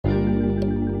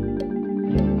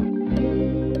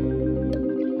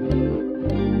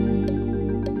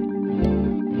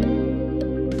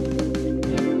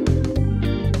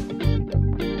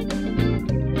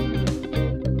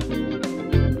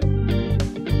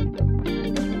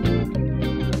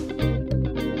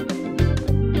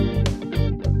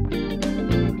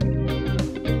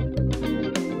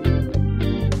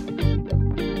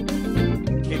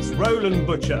Roland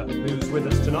Butcher, who's with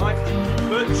us tonight.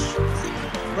 Butch,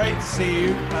 great to see you,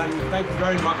 and thank you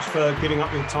very much for giving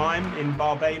up your time in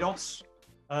Barbados.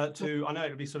 I know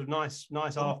it'll be sort of nice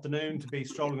afternoon to be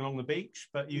strolling along the beach,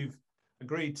 but you've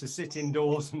agreed to sit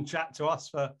indoors and chat to us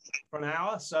for an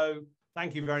hour. So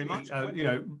thank you very much.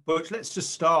 Butch, let's just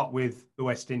start with the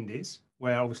West Indies,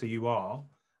 where obviously you are.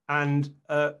 And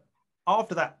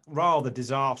after that rather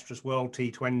disastrous World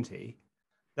T20,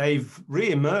 they've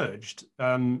re-emerged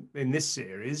in this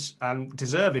series and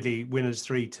deservedly winners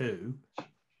 3-2,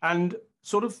 and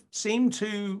sort of seem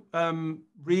to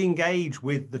re-engage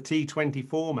with the T20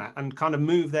 format and kind of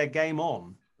move their game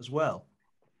on as well.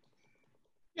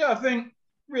 Yeah, I think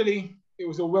really it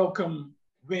was a welcome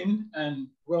win and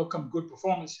welcome good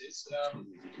performances.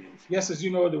 Yes, as you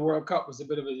know, the World Cup was a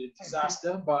bit of a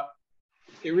disaster, but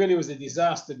it really was a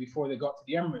disaster before they got to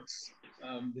the Emirates.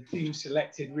 The team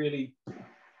selected really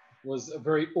was a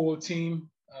very old team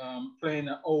playing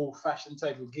an old-fashioned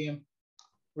type of game,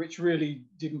 which really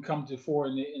didn't come to fore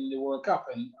in the World Cup,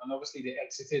 and obviously they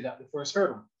exited at the first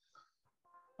hurdle.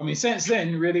 I mean, since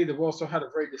then, really, they've also had a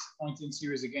very disappointing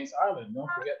series against Ireland. Don't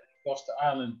forget they lost to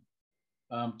Ireland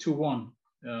 2-1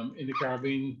 in the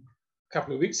Caribbean a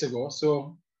couple of weeks ago.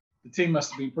 So the team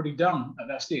must have been pretty down at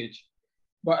that stage.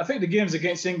 But I think the games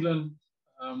against England,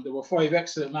 there were 5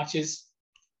 excellent matches.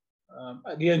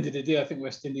 At the end of the day, I think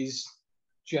West Indies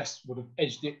just would have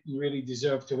edged it and really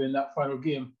deserved to win that final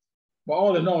game. But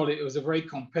all in all, it was a very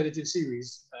competitive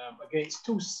series against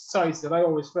two sides that I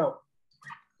always felt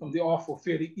from the off were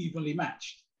fairly evenly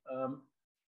matched.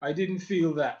 I didn't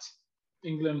feel that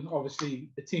England, obviously,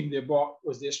 the team they bought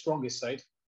was their strongest side.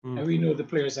 And we know the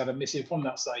players that are missing from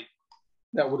that side.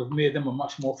 That would have made them a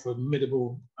much more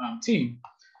formidable team.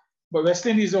 But West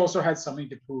Indies also had something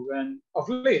to prove. And of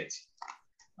late,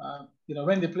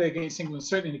 when they play against England,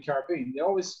 certainly in the Caribbean, they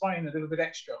always find a little bit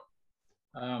extra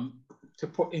to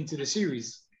put into the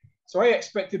series. So I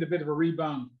expected a bit of a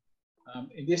rebound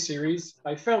in this series.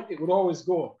 I felt it would always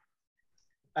go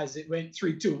as it went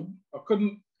 3-2. I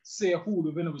couldn't say who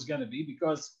the winner was going to be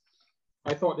because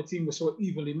I thought the team was so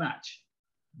evenly matched.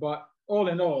 But all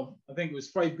in all, I think it was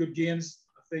 5 good games.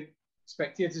 I think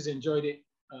spectators enjoyed it.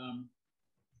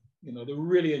 They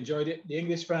really enjoyed it. The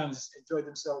English fans enjoyed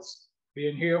themselves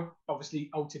being here,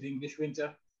 obviously out in the English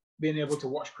winter, being able to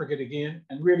watch cricket again.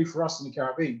 And really for us in the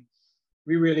Caribbean,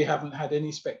 we really haven't had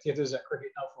any spectators at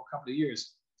cricket now for a couple of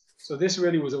years. So this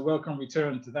really was a welcome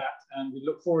return to that. And we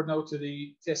look forward now to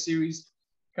the Test series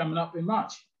coming up in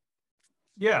March.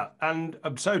 Yeah, and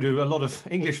so do a lot of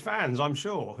English fans, I'm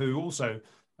sure, who also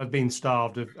have been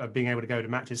starved of being able to go to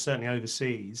matches, certainly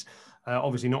overseas.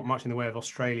 Obviously not much in the way of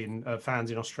Australian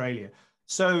fans in Australia.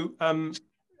 So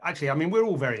actually, I mean, we're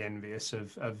all very envious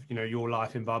of your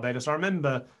life in Barbados. I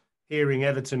remember hearing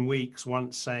Everton Weeks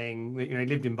once saying that, he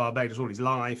lived in Barbados all his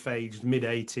life, aged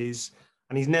mid-80s,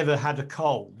 and he's never had a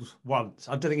cold once.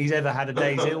 I don't think he's ever had a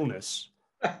day's illness.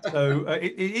 So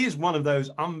it is one of those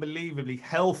unbelievably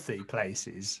healthy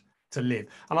places to live.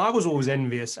 And I was always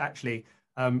envious, actually,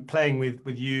 playing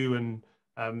with you and,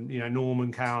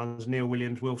 Norman Cowans, Neil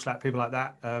Williams, Will Slack, people like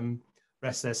that,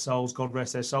 rest their souls, God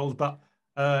rest their souls. But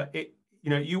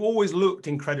you always looked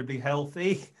incredibly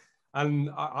healthy. And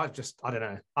I don't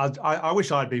know. I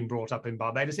wish I'd been brought up in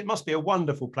Barbados. It must be a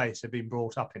wonderful place to have been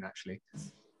brought up in, actually.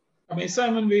 I mean,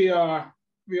 Simon, we are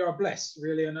blessed,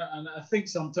 really. And I think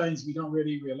sometimes we don't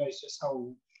really realize just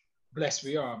how blessed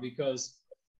we are because,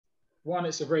 one,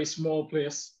 it's a very small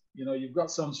place. You've got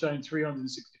sunshine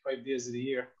 365 days of the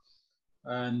year.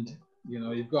 And,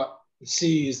 you've got the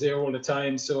sea is there all the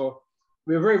time. So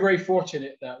we're very, very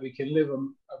fortunate that we can live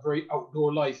a very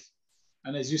outdoor life.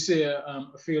 And as you say, a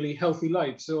fairly healthy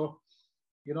life. So,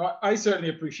 I certainly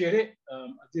appreciate it. I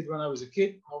did when I was a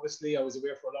kid. Obviously, I was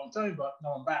away for a long time, but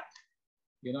now I'm back.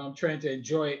 I'm trying to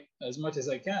enjoy it as much as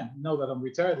I can now that I'm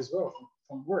retired as well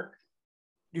from work.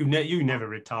 You never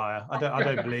retire. I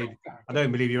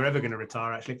don't believe you're ever going to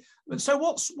retire, actually. But so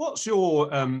what's your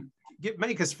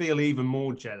make us feel even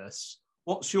more jealous?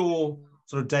 What's your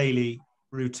sort of daily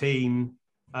routine?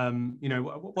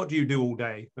 What do you do all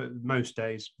day, most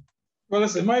days? Well,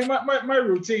 listen, my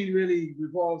routine really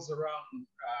revolves around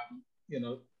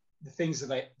the things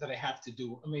that I have to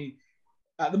do. I mean,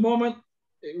 at the moment,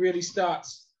 it really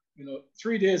starts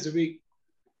 3 days a week,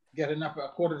 getting up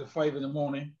at 4:45 in the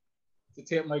morning to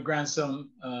take my grandson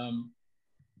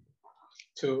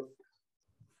to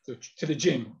the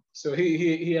gym. So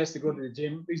he has to go to the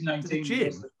gym. He's 19. To the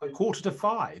gym?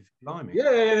 4:45? Blimey.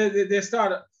 Yeah, they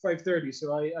start at 5:30.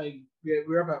 So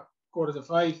we're up at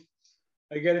 4:45.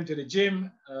 I get him to the gym.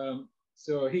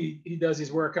 So he does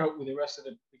his workout with the rest of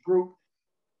the group.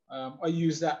 I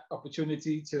used that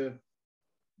opportunity to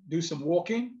do some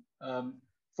walking.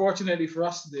 Fortunately for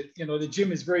us, the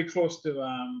gym is very close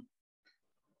to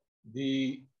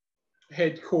the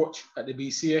head coach at the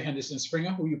BCA, Henderson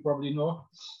Springer, who you probably know.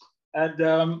 And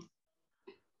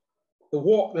the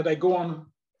walk that I go on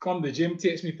from the gym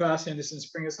takes me past Henderson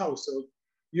Springer's house. So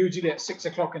usually at 6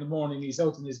 o'clock in the morning, he's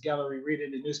out in his gallery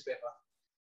reading the newspaper.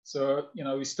 So,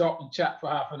 we stop and chat for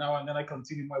half an hour, and then I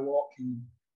continue my walk and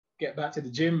get back to the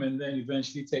gym, and then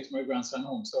eventually takes my grandson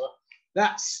home. So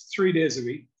that's 3 days a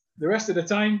week. The rest of the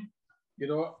time,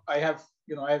 I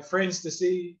have friends to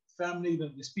see, family.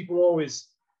 There's people always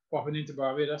popping into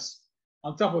Barbados.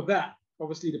 On top of that,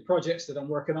 obviously the projects that I'm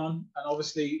working on, and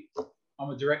obviously I'm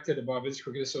a director of the Barbados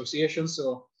Cricket Association,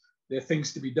 so there are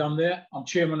things to be done there. I'm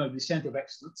chairman of the Centre of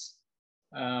Excellence,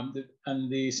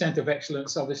 and the Centre of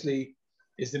Excellence obviously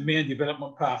is the main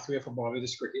development pathway for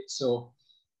Barbados cricket. So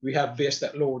we have based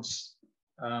at Lords,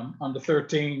 under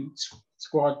 13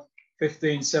 squad,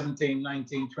 15, 17,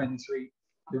 19, 23,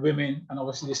 the women, and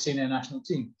obviously the senior national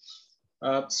team.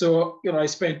 So, I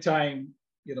spend time,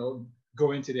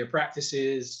 going to their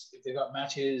practices, if they've got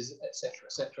matches,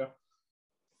 etc.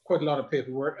 Quite a lot of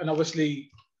paperwork. And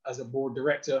obviously, as a board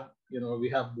director, we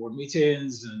have board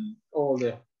meetings and all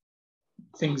the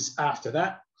things after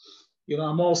that.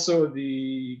 I'm also on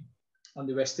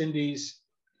the West Indies.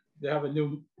 They have a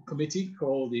new committee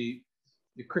called the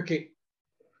Cricket.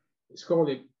 It's called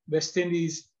the West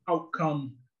Indies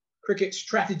Cricket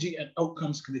Strategy and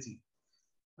Outcomes Committee.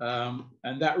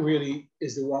 And that really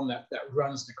is the one that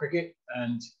runs the cricket,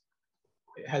 and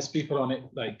it has people on it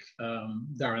like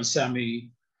Darren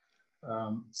Sammy,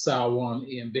 Sarwan,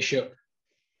 Ian Bishop,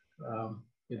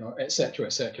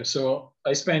 etc. So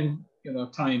I spend,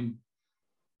 time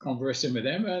conversing with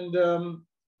them. And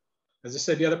as I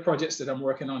said, the other projects that I'm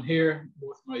working on here,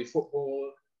 both my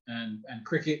football and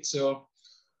cricket. So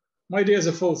my days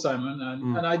are full, Simon,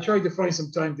 and I try to find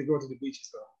some time to go to the beach as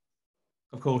well.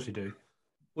 Of course you do.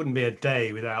 Wouldn't be a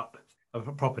day without a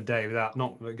proper day without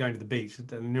not going to the beach.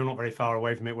 And you're not very far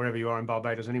away from it, wherever you are in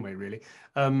Barbados anyway, really.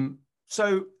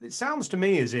 So it sounds to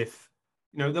me as if,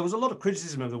 there was a lot of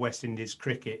criticism of the West Indies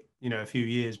cricket, a few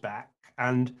years back.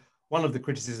 And one of the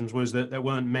criticisms was that there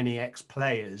weren't many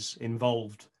ex-players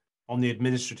involved on the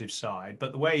administrative side.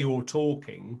 But the way you're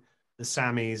talking, the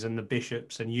Sammies and the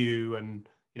Bishops and you and,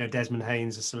 Desmond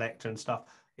Haynes, the selector and stuff,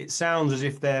 it sounds as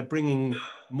if they're bringing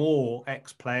more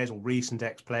ex-players or recent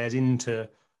ex-players into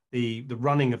the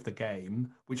running of the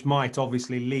game, which might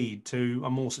obviously lead to a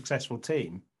more successful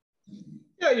team.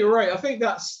 Yeah, you're right. I think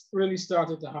that's really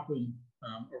started to happen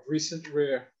of recent,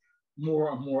 where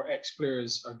more and more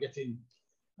ex-players are getting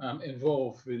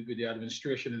involved with the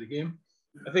administration of the game.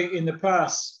 I think in the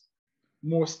past,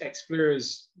 most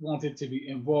ex-players wanted to be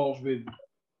involved with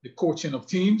the coaching of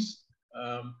teams.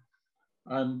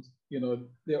 And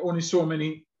there are only so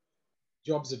many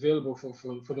jobs available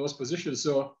for those positions.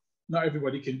 So not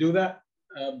everybody can do that.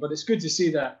 But it's good to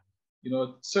see that,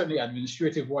 certainly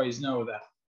administrative-wise now, that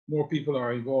more people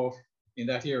are involved in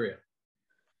that area.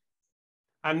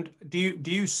 And do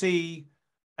you see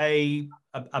a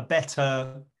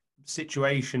better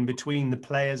situation between the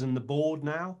players and the board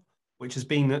now, which has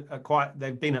been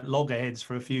they've been at loggerheads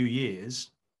for a few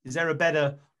years? Is there a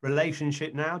better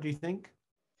relationship now, do you think?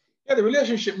 Yeah, the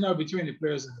relationship now between the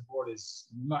players and the board is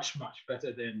much, much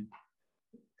better than,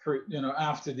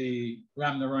 after the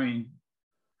Ram Narayan,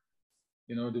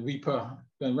 the Weeper,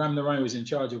 when Ram Narayan was in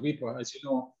charge of Weeper, as you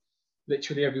know,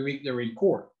 literally every week they were in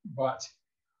court. But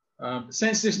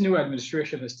since this new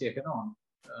administration has taken on,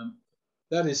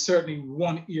 that is certainly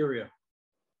one area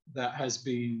that has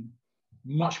been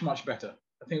much, much better.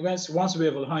 I think once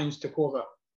Wavell Hines took over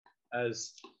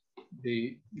as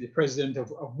the president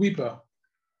of Weeper,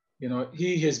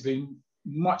 he has been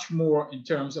much more in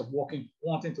terms of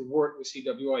wanting to work with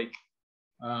CWI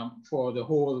for the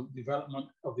whole development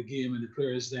of the game and the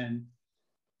players than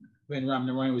when Ram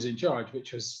Narayan was in charge,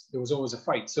 there was always a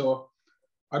fight. So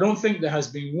I don't think there has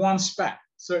been one spat,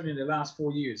 certainly in the last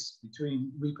 4 years,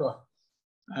 between Weeper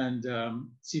and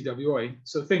CWI.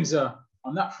 So things are,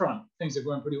 on that front, things are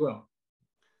going pretty well.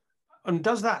 And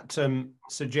does that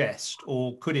suggest,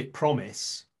 or could it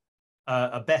promise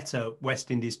a better West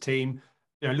Indies team,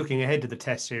 looking ahead to the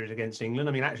Test series against England?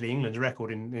 I mean, actually, England's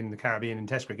record in the Caribbean in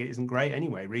Test cricket isn't great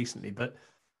anyway recently. But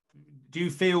do you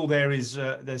feel there's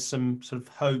some sort of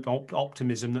hope,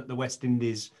 optimism that the West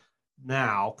Indies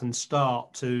now can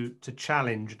start to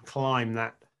challenge and climb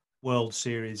that World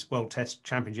Test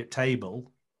Championship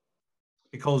table?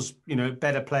 Because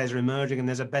better players are emerging, and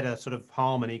there's a better sort of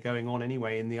harmony going on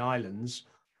anyway in the islands,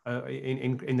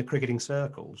 in the cricketing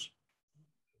circles.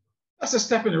 that's a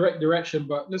step in the right direction.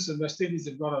 But listen, West Indies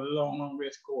have got a long, long way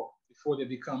to go before they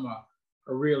become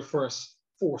a real first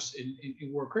force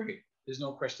in world cricket. There's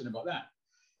no question about that.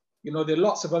 You know, there are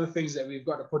lots of other things that we've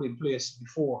got to put in place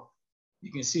before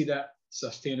you can see that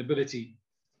sustainability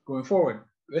going forward.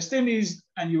 West Indies,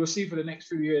 and you will see for the next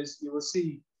few years, you will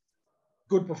see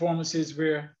good performances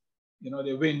where, you know,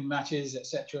 they win matches,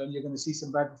 etc., and you're going to see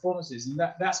some bad performances, and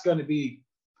that's going to be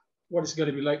what it's going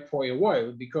to be like for a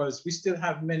while, because we still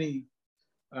have many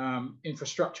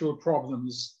infrastructural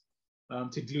problems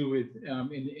to deal with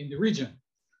in the region.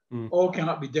 All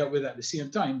cannot be dealt with at the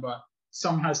same time, but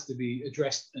some has to be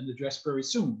addressed and addressed very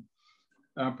soon,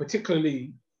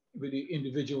 particularly with the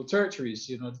individual territories.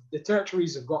 You know, the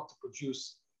territories have got to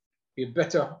produce a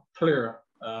better player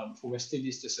for West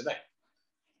Indies to select.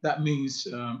 That means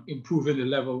improving the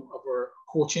level of our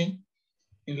coaching,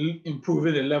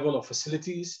 improving the level of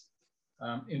facilities,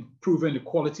 improving the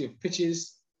quality of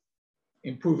pitches,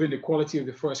 improving the quality of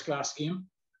the first class game.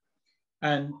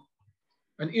 And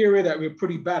an area that we're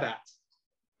pretty bad at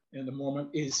in the moment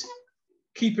is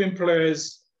keeping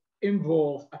players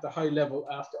involved at a high level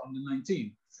after under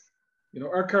 19. You know,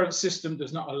 our current system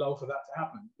does not allow for that to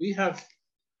happen. We have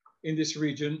in this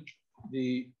region,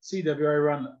 the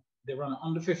CWI they run an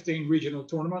under 15 regional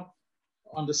tournament,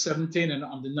 under 17 and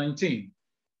under 19.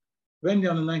 When the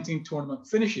under 19 tournament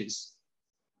finishes,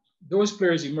 those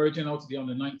players emerging out of the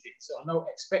under 19s are now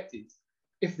expected,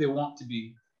 if they want to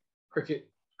be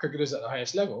cricketers at the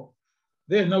highest level,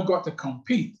 they've now got to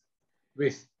compete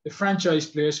with the franchise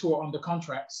players who are under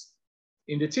contracts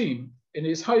in the team. And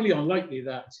it's highly unlikely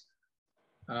that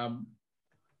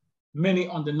many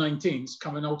under 19s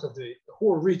coming out of the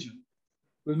whole region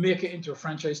will make it into a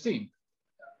franchise team.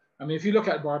 I mean, if you look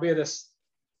at Barbados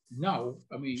now,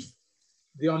 I mean,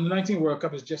 the under 19 World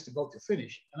Cup is just about to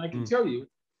finish. And I can tell you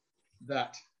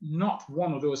that not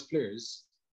one of those players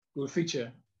will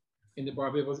feature in the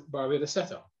Barbados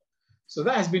setup. So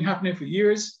that has been happening for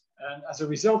years. And as a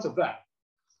result of that,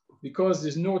 because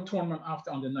there's no tournament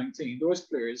after under 19, those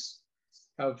players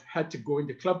have had to go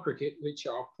into club cricket, which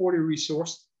are poorly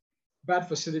resourced, bad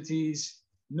facilities,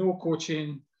 no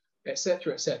coaching,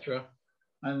 etc., etc.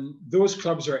 And those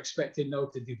clubs are expected now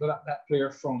to develop that player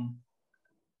from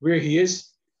where he is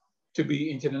to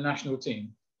be into the national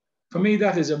team. For me,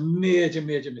 that is a major,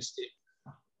 major mistake.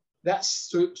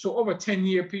 That's so over a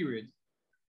 10-year period,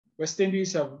 West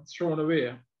Indies have thrown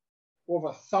away over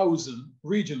 1,000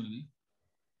 regionally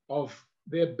of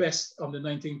their best under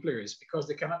 19 players because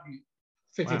they cannot be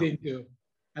fitted into,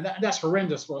 and that's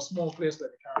horrendous for a small place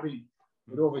like the Caribbean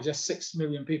with over just 6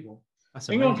 million people.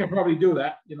 England can probably do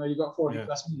that. You know, you got 40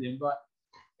 plus million, but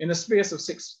in a space of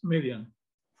 6 million,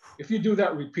 if you do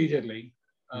that repeatedly,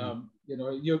 you know,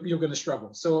 you're going to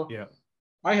struggle. So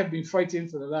I have been fighting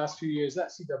for the last few years at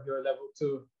CWI level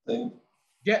to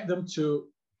get them to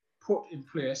put in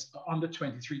place an under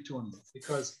 23 tournament,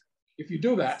 because if you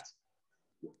do that,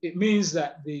 it means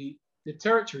that the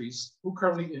territories who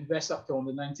currently invest up to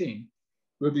under 19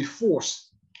 will be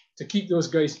forced to keep those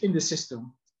guys in the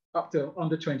system up to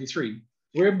under 23,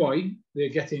 whereby they're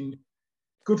getting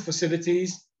good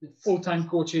facilities, full-time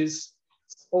coaches,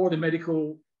 all the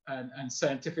medical and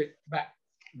scientific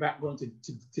background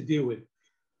to deal with.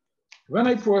 When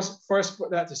I first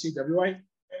put that to CWI,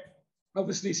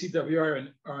 obviously CWI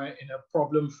are in a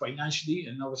problem financially,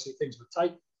 and obviously things were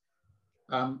tight.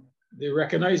 They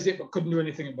recognized it, but couldn't do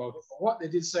anything about it. But what they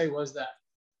did say was that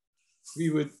we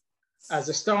would, as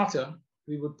a starter,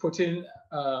 we would put in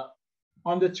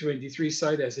under 23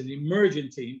 side as an emerging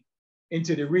team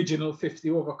into the regional 50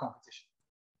 over competition.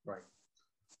 Right.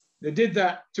 They did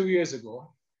that 2 years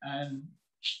ago, and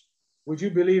would you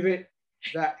believe it,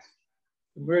 that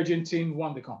emerging team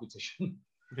won the competition?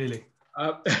 Really?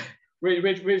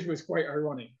 Which was quite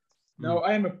ironic. Now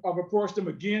I've approached them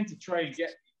again to try and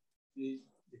get the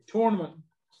tournament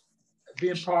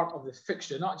being part of the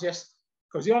fixture, not just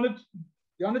because the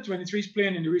under 23s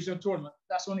playing in the regional tournament,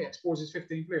 that's only exposes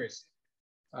 15 players.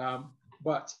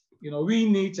 But you know, we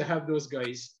need to have those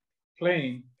guys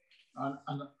playing on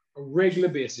a regular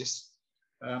basis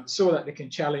so that they can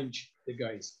challenge the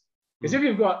guys. Because if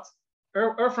you've got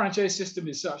our franchise system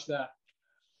is such that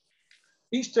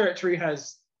each territory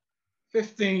has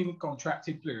 15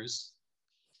 contracted players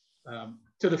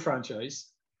to the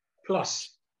franchise,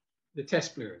 plus the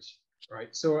test players,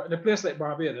 right? So in a place like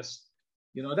Barbados,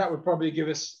 you know, that would probably give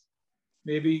us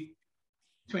maybe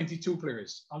 22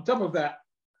 players. On top of that,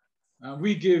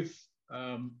 we give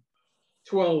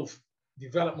 12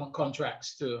 development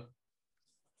contracts to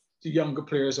younger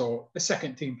players or the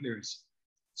second team players.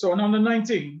 So on under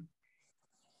 19,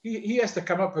 he has to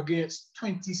come up against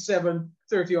 27,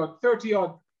 30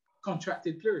 odd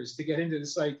contracted players to get into the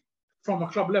side from a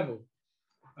club level.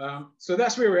 So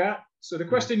that's where we're at. So the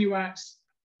question you asked,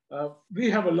 we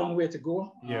have a long way to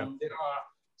go. Yeah. There are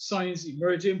signs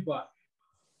emerging, but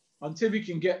until we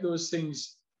can get those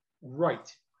things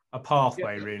right. A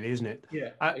pathway, really, isn't it? Yeah.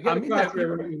 I mean,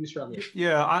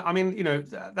 yeah. I mean, you know,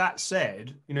 that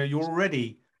said, you know, you're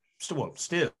already still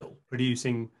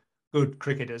producing good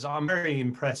cricketers. I'm very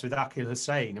impressed with Akil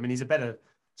Hussain. I mean, he's a better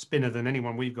spinner than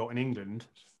anyone we've got in England.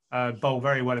 Bowled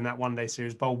very well in that one-day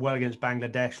series. Bowled well against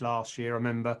Bangladesh last year, I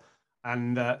remember.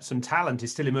 And some talent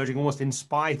is still emerging almost in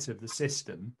spite of the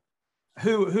system.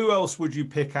 Who else would you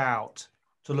pick out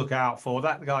to look out for?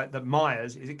 That guy, that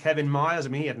Myers, is it Kevin Myers? I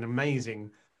mean, he had an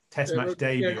amazing Test match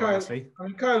debut, obviously.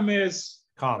 Kyle Mayers.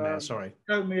 Sorry.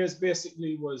 Kyle Mayers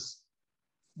basically was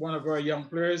one of our young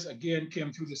players. Again,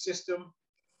 came through the system.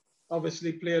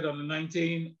 Obviously played on the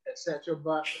 19, etc.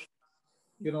 But,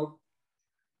 you know,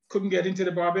 couldn't get into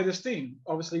the Barbados team,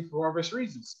 obviously for obvious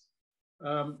reasons.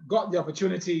 Got the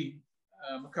opportunity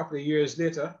a couple of years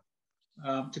later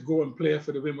to go and play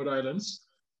for the Windward Islands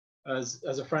as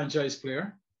a franchise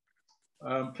player.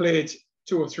 Played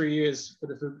 2 or 3 years for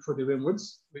the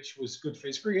Windwards, which was good for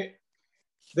his cricket.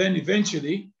 Then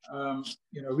eventually,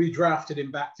 you know, we drafted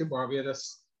him back to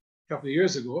Barbados a couple of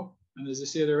years ago. And as I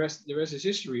say, the rest is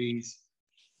history. He's,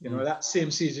 you know, that same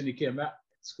season he came back,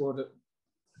 scored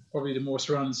probably the most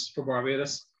runs for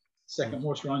Barbados, second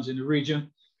most runs in the region,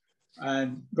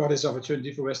 and got his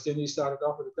opportunity for West Indies. Started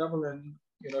off with a double, and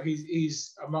you know,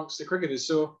 he's amongst the cricketers.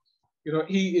 So, you know,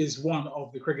 he is one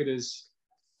of the cricketers,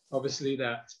 obviously,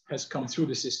 that has come through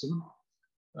the system,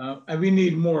 and we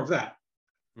need more of that.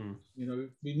 You know,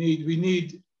 we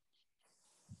need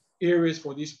areas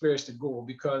for these players to go,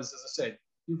 because, as I said,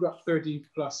 you've got 30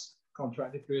 plus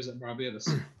contracted players at Barbados.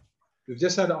 We've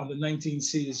just had it on the 19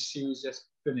 series just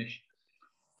finished.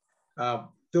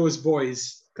 Those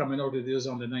boys coming out of those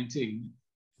under 19,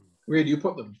 where do you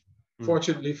put them?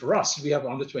 Fortunately for us, we have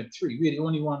under 23. We're the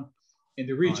only one in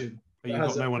the region. But you've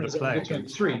got no one to play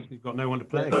against. You've got no one to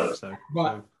play against, though.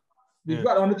 But we've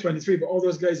got under 23, but all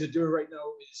those guys are doing right now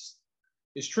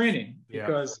is training,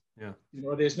 because you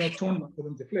know, there's no tournament for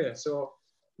them to play. So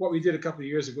what we did a couple of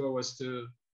years ago was to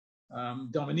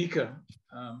Dominica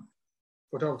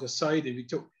put out a side, and we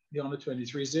took the under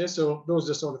 23s there. So those are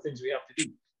the sort of things we have to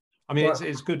do. I mean,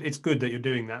 it's good. It's good that you're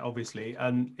doing that, obviously.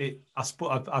 And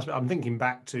I'm thinking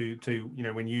back to you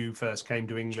know, when you first came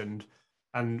to England,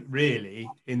 and really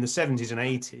in the 70s and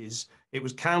 80s, it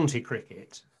was county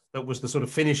cricket that was the sort of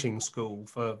finishing school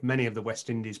for many of the West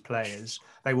Indies players.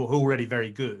 They were already very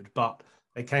good, but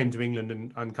they came to England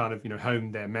and kind of, you know,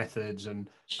 honed their methods and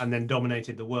then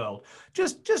dominated the world.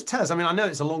 Just tell us, I mean, I know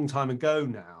it's a long time ago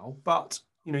now, but,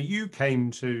 you know, you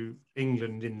came to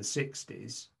England in the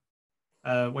 60s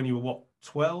when you were, what,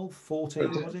 12, 14,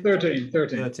 was it?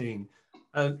 13.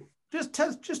 Just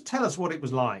tell us what it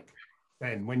was like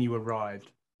then when you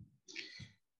arrived.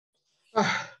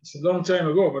 It's a long time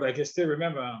ago, but I can still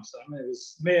remember. I mean, it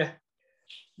was May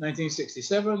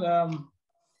 1967.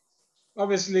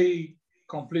 Obviously,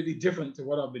 completely different to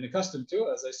what I've been accustomed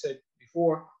to. As I said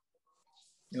before,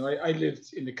 you know, I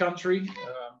lived in the country,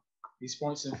 East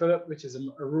Point St. Philip, which is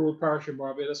a rural parish in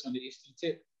Barbados on the eastern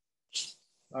tip.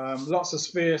 Lots of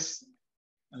space,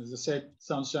 and as I said,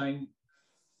 sunshine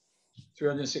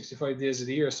 365 days of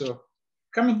the year. So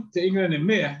coming to England in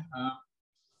May,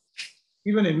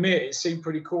 even in May, it seemed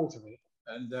pretty cold to me.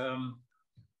 And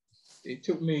it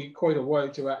took me quite a while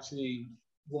to actually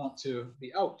want to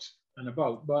be out and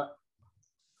about. But,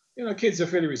 you know, kids are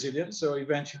fairly resilient. So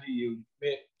eventually you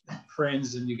make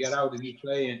friends and you get out and you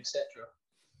play, etc.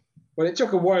 But it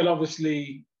took a while,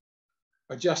 obviously,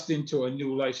 adjusting to a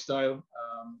new lifestyle,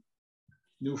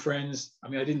 new friends. I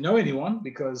mean, I didn't know anyone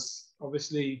because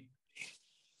obviously,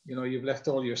 you know, you've left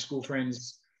all your school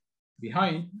friends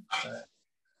behind.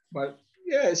 But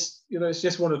yeah, it's, you know, it's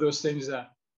just one of those things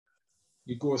that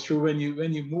you go through when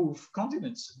you move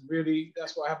continents. Really,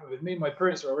 that's what happened with me. My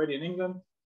parents were already in England.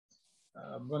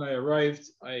 When I arrived,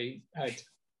 I had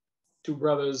 2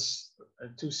 brothers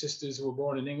and 2 sisters who were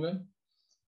born in England.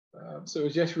 So it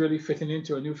was just really fitting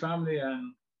into a new family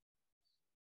and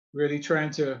really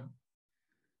trying to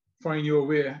find your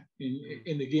way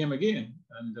in the game again.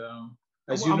 And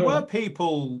as you know, were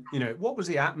people, you know, what was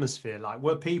the atmosphere like?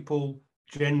 Were people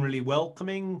generally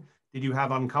welcoming? Did you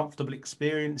have uncomfortable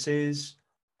experiences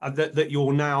that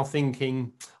you're now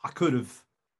thinking I could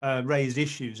have raised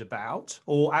issues about,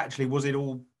 or actually was it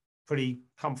all pretty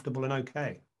comfortable and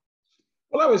okay?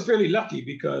 Well, I was fairly lucky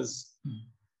because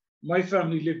my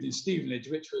family lived in Stevenage,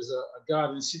 which was a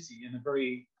garden city in a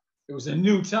very it was a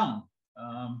new town.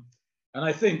 And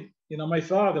I think, my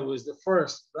father was the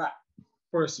first Black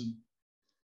person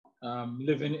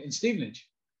living in Stevenage,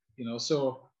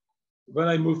 so when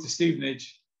I moved to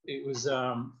Stevenage, it was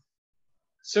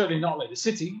certainly not like the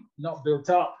city, not built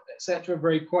up, etc.,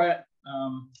 very quiet.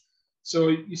 So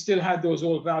you still had those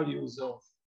old values of,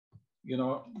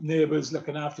 neighbors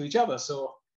looking after each other.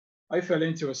 So I fell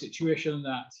into a situation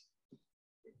that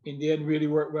in the end really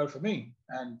worked well for me.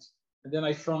 And then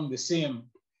I found the same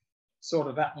sort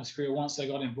of atmosphere once I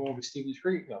got involved with Stevenage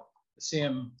Cricket Club, the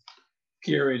same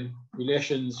caring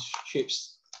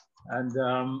relationships. And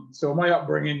so my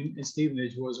upbringing in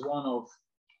Stevenage was one of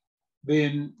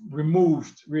being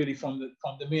removed really from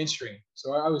the mainstream.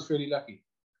 So I was fairly lucky.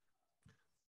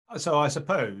 So I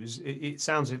suppose it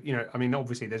sounds, I mean,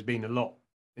 obviously there's been a lot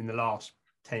in the last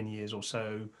 10 years or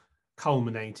so,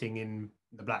 culminating in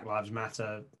the Black Lives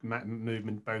Matter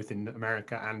movement, both in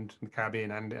America and the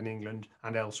Caribbean and in England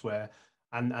and elsewhere.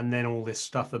 And then all this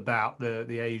stuff about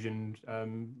the Asian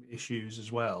issues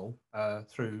as well,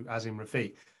 through Azim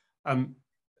Rafiq. And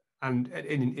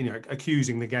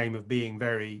accusing the game of being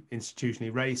very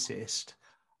institutionally racist.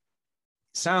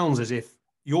 Sounds as if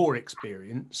your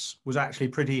experience was actually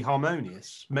pretty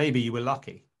harmonious. Maybe you were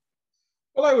lucky.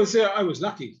 Well, I was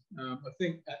lucky. I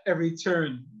think at every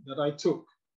turn that I took,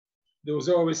 there was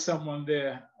always someone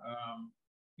there,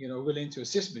 willing to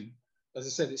assist me. As I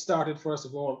said, it started first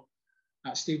of all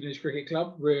at Stevenage Cricket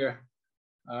Club, where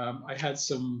I had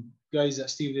some guys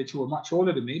at Stevenage who were much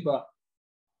older than me, but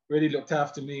really looked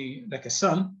after me like a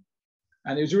son.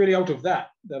 And it was really out of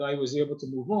that I was able to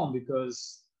move on,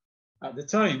 because at the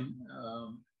time,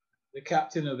 the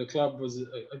captain of the club was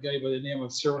a guy by the name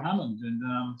of Cyril Hammond. And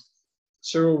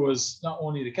Cyril was not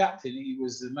only the captain, he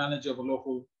was the manager of a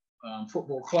local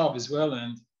football club as well.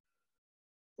 And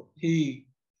he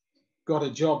got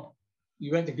a job.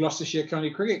 He went to Gloucestershire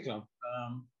County Cricket Club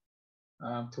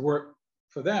to work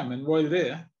for them. And while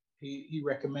there, he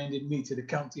recommended me to the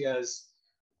county as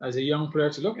a young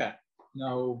player to look at.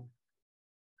 Now,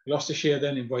 Gloucestershire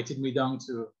then invited me down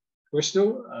to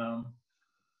Bristol.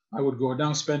 I would go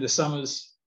down, spend the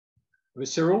summers with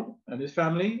Cyril and his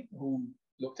family, who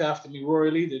looked after me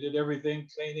royally. They did everything,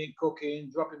 cleaning, cooking,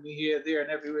 dropping me here, there, and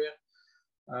everywhere,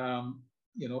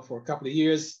 for a couple of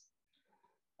years.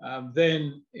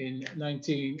 Then in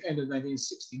end of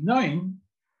 1969,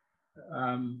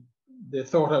 they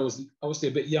thought I was obviously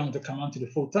a bit young to come onto the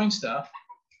full-time staff,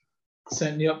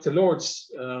 sent me up to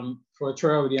Lords for a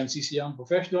trial with the MCC Young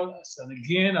Professionals. And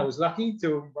again, I was lucky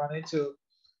to run into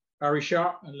Harry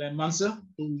Sharp and Len Munster,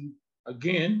 who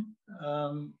again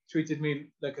treated me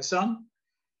like a son.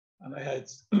 And I had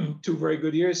 2 very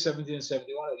good years, 70 and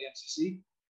 71 at the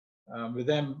MCC, with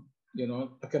them,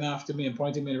 looking after me and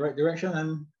pointing me in the right direction.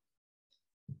 And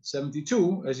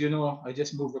 72, as you know, I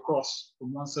just moved across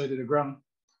from one side of the ground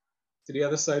to the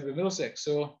other side with Middlesex.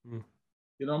 So,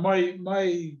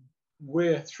 my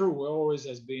way through always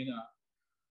has been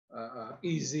a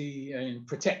easy and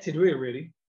protected way,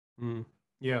 really.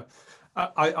 Yeah.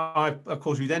 I of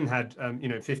course, you then had,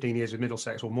 15 years with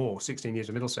Middlesex or more, 16 years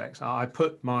with Middlesex. I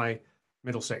put my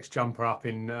Middlesex jumper up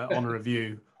in honour of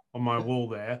you on my wall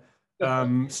there.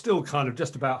 Still kind of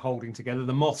just about holding together.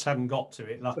 The moths haven't got to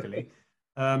it, luckily.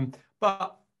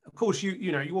 But of course,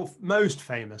 you're most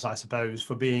famous, I suppose,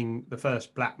 for being the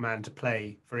first Black man to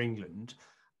play for England.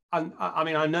 And I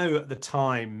mean, I know at the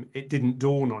time it didn't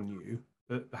dawn on you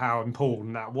how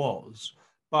important that was,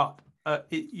 but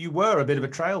you were a bit of a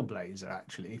trailblazer,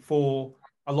 actually, for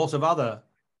a lot of other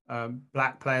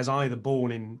Black players, either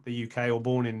born in the UK or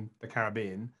born in the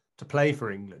Caribbean, to play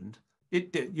for England.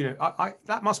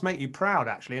 That must make you proud,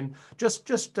 actually. And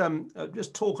just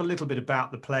talk a little bit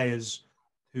about the players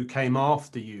who came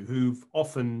after you, who've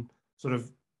often sort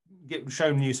of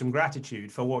shown you some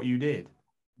gratitude for what you did.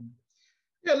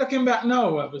 Yeah, looking back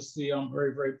now, obviously, I'm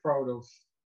very, very proud of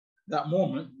that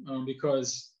moment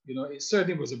because, it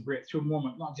certainly was a breakthrough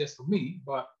moment, not just for me,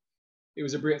 but it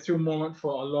was a breakthrough moment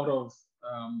for a lot of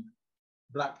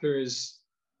Black players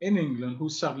in England who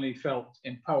suddenly felt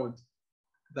empowered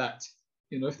that,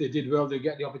 if they did well, they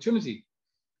get the opportunity.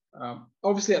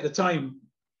 Obviously, at the time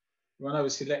when I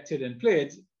was selected and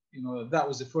played, that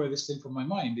was the furthest thing from my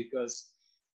mind, because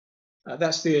at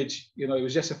that stage, it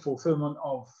was just a fulfillment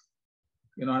of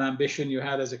an ambition you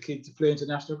had as a kid to play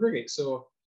international cricket. So,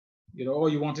 all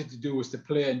you wanted to do was to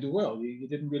play and do well. You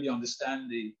didn't really understand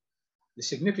the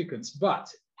significance. But,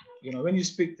 when you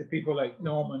speak to people like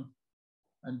Norman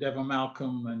and Devon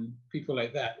Malcolm and people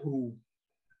like that who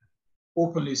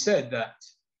openly said that,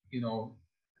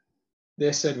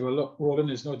 they said, well, look,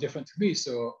 Roland is no different to me.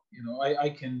 So, I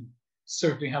can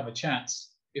certainly have a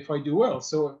chance if I do well.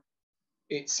 So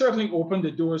it certainly opened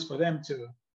the doors for them to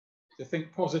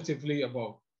think positively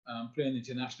about playing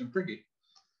international cricket.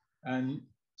 And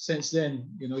since then,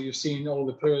 you know, you've seen all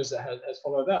the players that has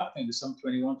followed that. I think there's some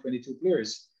 21, 22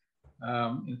 players,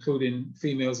 including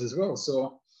females as well.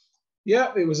 So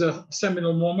yeah, it was a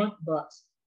seminal moment, but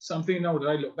something now that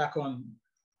I look back on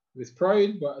with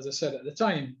pride. But as I said at the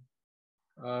time,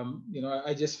 you know,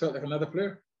 I just felt like another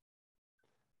player.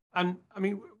 And I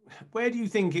mean, where do you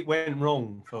think it went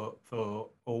wrong or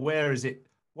where is it?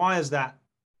 Why is that,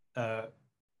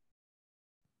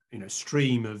 you know,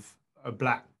 stream of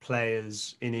black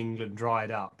players in England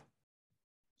dried up?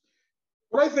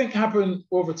 What I think happened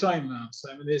over time,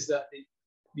 Simon, is that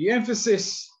the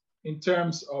emphasis in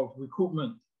terms of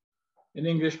recruitment in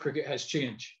English cricket has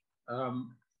changed.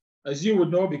 As you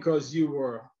would know, because you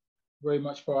were very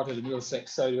much part of the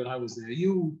Middlesex side when I was there,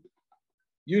 you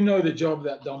know the job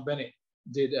that Don Bennett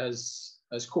did as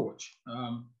coach.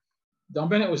 Don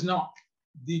Bennett was not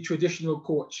the traditional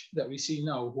coach that we see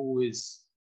now, who is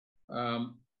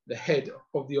the head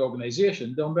of the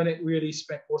organization. Don Bennett really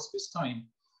spent most of his time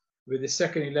with the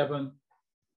second 11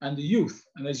 and the youth.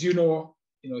 And as you know,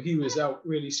 he was out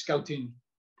really scouting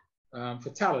for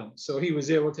talent. So he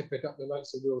was able to pick up the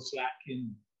likes of Will Slack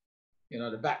in,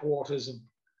 the backwaters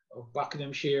of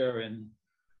Buckinghamshire, and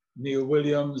Neil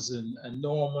Williams and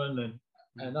Norman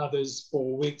and others,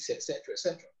 Paul Weeks, etc.,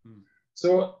 etc.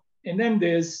 So in them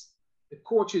days, the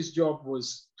coach's job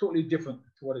was totally different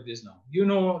to what it is now. You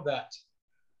know that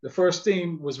the first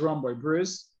team was run by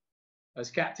Bruce as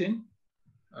captain.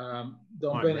 Don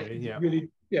Bennett really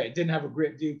didn't have a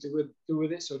great deal to do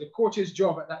with it. So the coach's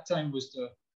job at that time was to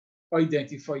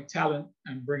identify talent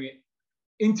and bring it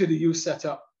into the youth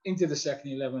setup, into the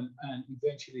second 11, and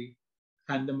eventually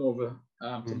hand them over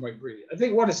to Mike Brady. I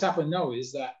think what has happened now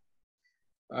is that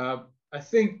I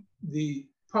think the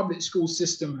public school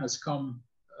system has come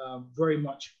very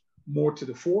much more to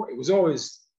the fore. It was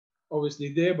always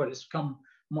obviously there, but it's come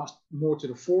much more to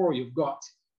the fore. You've got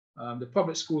the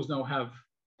public schools now have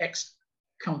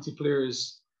ex-county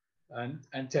players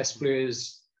and test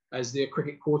players as their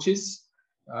cricket coaches.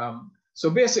 So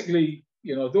basically,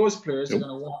 those players are going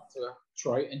to want to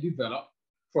try and develop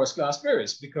first-class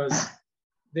players, because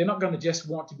they're not going to just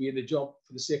want to be in the job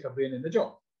for the sake of being in the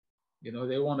job.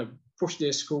 They want to push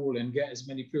their school and get as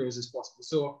many players as possible.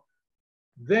 So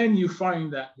then you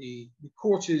find that the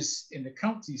coaches in the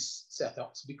county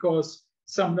setups, because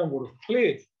some of them would have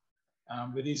played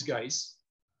with these guys,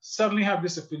 suddenly have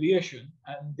this affiliation,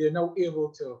 and they're now able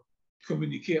to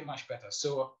communicate much better.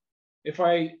 So if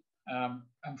I am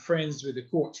friends with the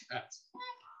coach at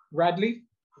Radley,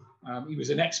 he was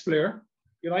an ex-player,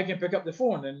 I can pick up the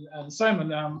phone and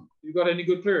Simon, you got any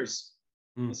good players?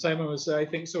 And Simon will say, I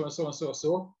think so and so and so and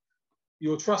so.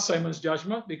 You'll trust Simon's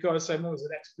judgment because Simon was an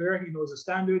ex-player. He knows the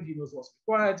standard. He knows what's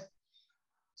required.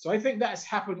 So I think that has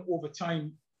happened over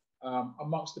time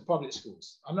amongst the public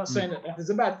schools. I'm not saying that is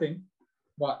a bad thing,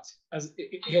 but as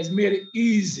it has made it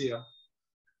easier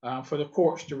for the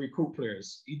coach to recruit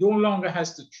players. He no longer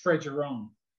has to trudge around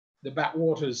the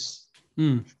backwaters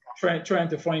trying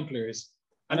to find players.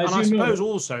 And I suppose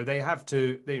also they have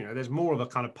to, there's more of a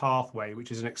kind of pathway,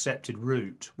 which is an accepted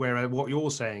route, where what you're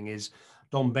saying is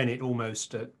Don Bennett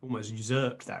almost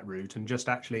usurped that route and just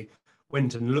actually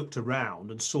went and looked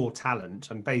around and saw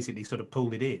talent and basically sort of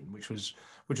pulled it in, which was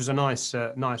a nice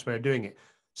way of doing it.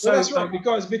 So well, that's right,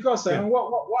 because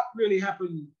what really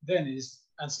happened then is,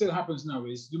 and still happens now,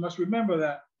 is you must remember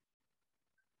that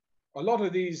a lot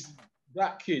of these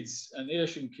black kids and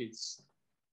Asian kids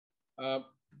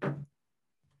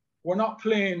were not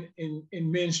playing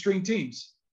in mainstream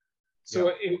teams.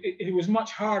 So it was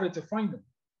much harder to find them.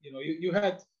 You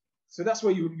had, so that's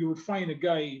where you would find a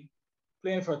guy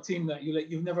playing for a team that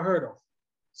you've never heard of.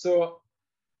 So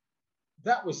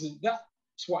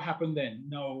that's what happened then.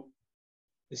 Now,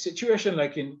 the situation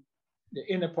like in the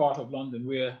inner part of London,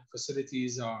 where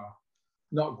facilities are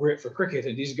not great for cricket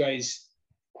and these guys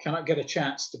cannot get a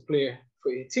chance to play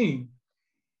for a team,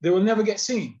 they will never get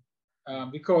seen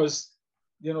because,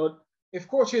 if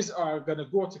coaches are going to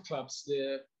go to clubs,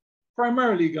 they're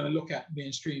primarily going to look at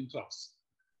mainstream clubs.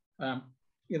 I'm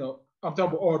talking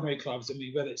about ordinary clubs. I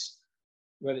mean, whether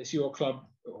it's your club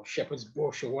or Shepherd's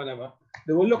Bush or whatever,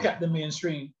 they will look at the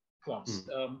mainstream clubs.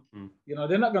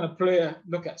 They're not going to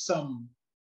look at some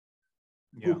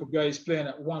group of guys playing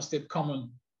at One Step Common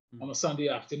on a Sunday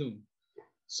afternoon.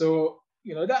 So,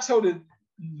 that's how the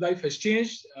life has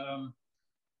changed.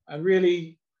 And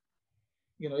really,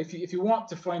 if you want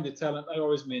to find the talent, I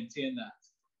always maintain that.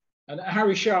 And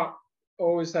Harry Sharp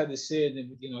always had this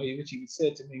saying, which he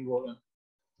said to me, Roland,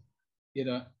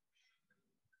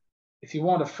 if you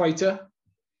want a fighter,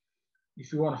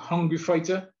 if you want a hungry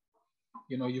fighter,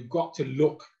 you've got to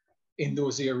look in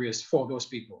those areas for those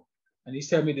people. And he's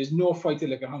telling me there's no fighter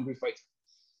like a hungry fighter.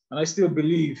 And I still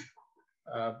believe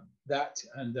that.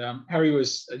 And Harry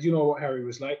was, you know what Harry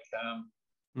was like,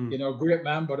 a great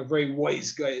man, but a very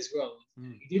wise guy as well.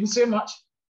 He didn't say much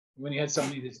when he had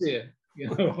something to say,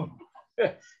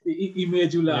 he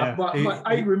made you laugh. Yeah, but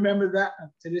I remember that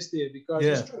to this day because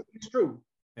it's true. It's true.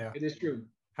 Yeah. It is true.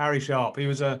 Harry Sharp, he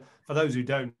was for those who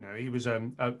don't know, he was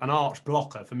an arch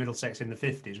blocker for Middlesex in the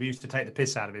 50s. We used to take the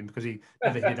piss out of him because he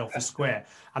never hit off the square.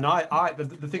 And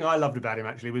the thing I loved about him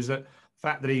actually was that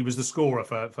fact that he was the scorer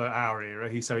for our era.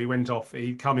 He went off,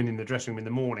 he'd come in the dressing room in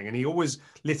the morning and he always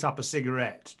lit up a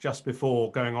cigarette just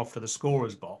before going off to the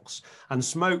scorer's box and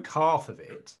smoked half of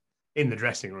it in the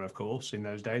dressing room, of course, in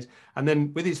those days. And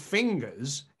then with his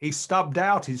fingers, he stubbed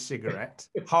out his cigarette,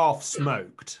 half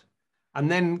smoked, and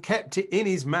then kept it in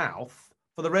his mouth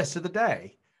for the rest of the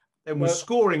day. And was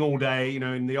scoring all day,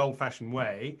 in the old-fashioned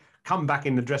way, come back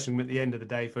in the dressing room at the end of the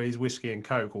day for his whiskey and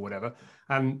Coke or whatever,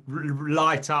 and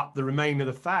light up the remainder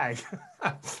of the fag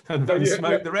and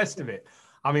smoke the rest of it.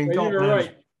 I mean, God knows.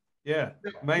 Right. Yeah,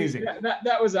 amazing.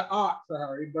 That was an art for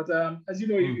Harry, but as you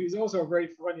know, he was also a very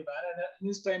funny man, and at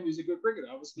this time he was a good cricketer.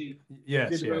 Obviously,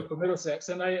 yes, did well for Middlesex,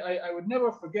 and I would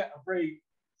never forget a very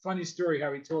funny story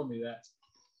Harry told me that.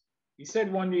 He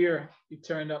said one year he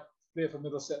turned up to play for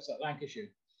Middlesex at Lancashire,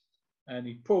 and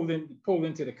he pulled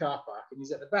into the car park, and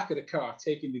he's at the back of the car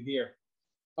taking the gear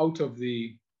out of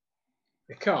the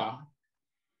car,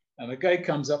 and a guy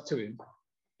comes up to him.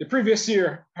 The previous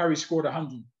year, Harry scored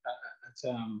 100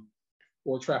 at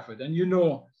Old Trafford, and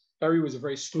Harry was a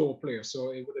very slow player,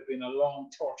 so it would have been a long,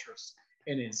 torturous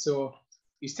inning. So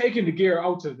he's taking the gear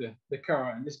out of the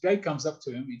car, and this guy comes up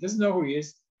to him. He doesn't know who he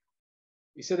is.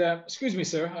 He said, "Excuse me,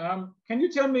 sir, can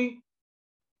you tell me,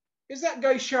 is that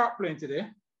guy Sharp playing today?"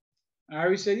 And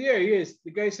Harry said, "Yeah, he is."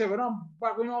 The guy said, "Well, I'm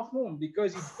backing off home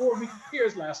because he bored me to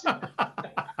tears last year."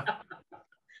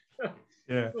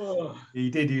 Yeah, he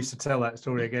did used to tell that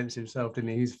story against himself,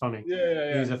 didn't he? He's funny.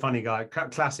 Yeah. He's a funny guy,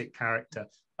 classic character.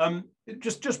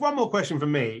 Just one more question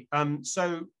from me.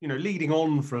 So leading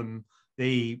on from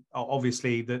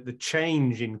obviously the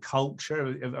change in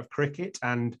culture of cricket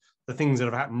and the things that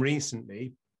have happened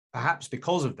recently, perhaps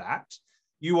because of that,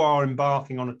 you are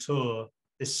embarking on a tour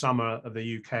this summer of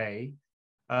the UK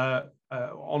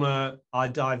on a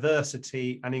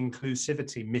diversity and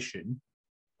inclusivity mission.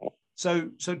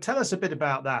 So tell us a bit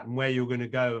about that and where you're going to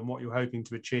go and what you're hoping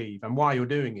to achieve and why you're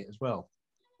doing it as well.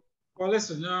 Well,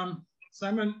 listen,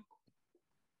 Simon,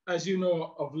 as you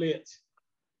know, of late,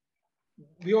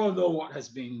 we all know what has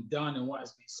been done and what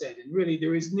has been said. And really,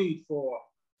 there is need for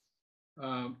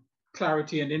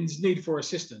clarity and there's need for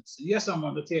assistance. And yes, I'm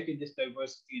undertaking this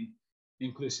diversity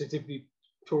and inclusivity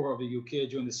tour of the UK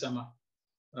during the summer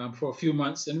for a few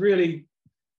months. And really,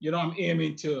 I'm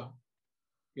aiming to,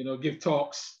 give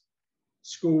talks,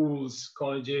 schools,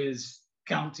 colleges,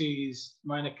 counties,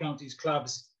 minor counties,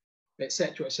 clubs,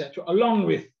 etc., along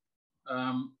with,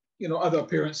 other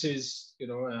appearances,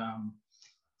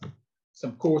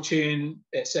 some coaching,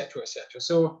 etc.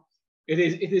 So it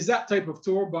is that type of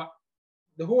tour, but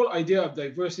the whole idea of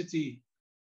diversity,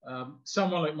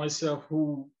 someone like myself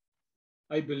who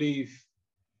I believe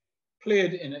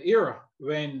played in an era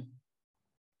when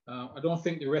I don't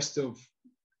think the rest of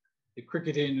the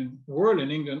cricketing world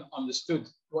in England understood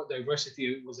what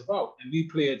diversity was about. And we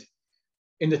played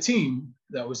in a team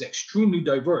that was extremely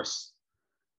diverse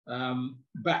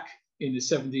back in the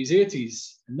 70s,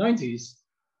 80s, and 90s.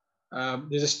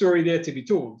 There's a story there to be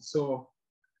told. So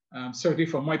certainly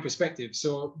from my perspective.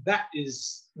 So that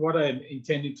is what I'm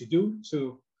intending to do,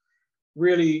 to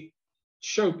really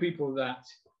show people that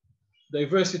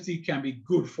diversity can be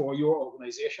good for your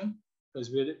organization, because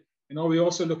we're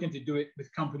also looking to do it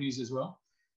with companies as well.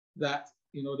 That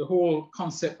the whole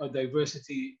concept of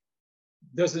diversity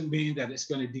doesn't mean that it's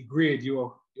going to degrade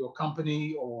your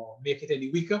company or make it any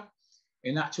weaker.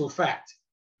 In actual fact,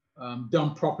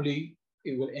 done properly,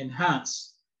 it will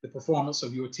enhance the performance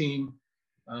of your team,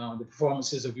 the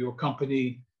performances of your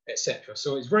company, etc.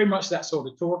 So it's very much that sort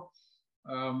of tour.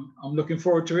 I'm looking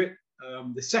forward to it.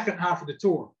 The second half of the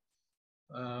tour,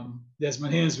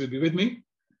 Desmond Haynes will be with me.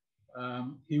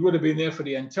 He would have been there for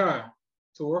the entire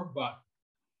tour, but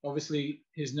obviously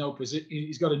he's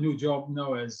got a new job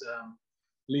now as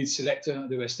lead selector of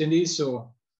the West Indies.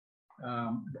 So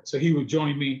he will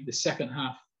join me the second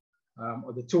half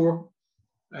of the tour,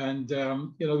 and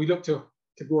we look to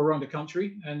go around the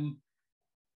country, and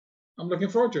I'm looking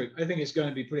forward to it. I think it's going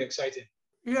to be pretty exciting.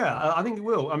 Yeah, I think it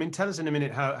will. I mean, tell us in a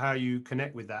minute how you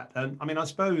connect with that. I mean, I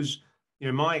suppose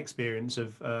my experience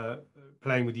of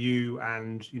playing with you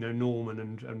and, Norman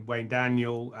and Wayne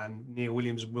Daniel and Neil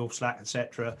Williams, Will Slack,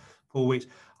 etc., Paul Weeks,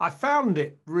 I found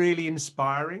it really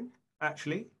inspiring,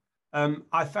 actually.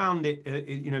 I found it,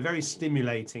 very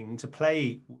stimulating to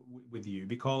play with you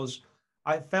because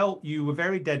I felt you were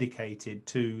very dedicated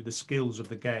to the skills of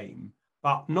the game,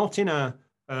 but not in a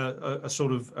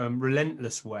sort of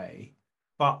relentless way,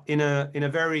 but in a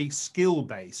very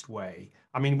skill-based way.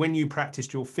 I mean, when you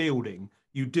practiced your fielding,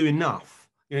 you do enough.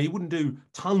 You wouldn't do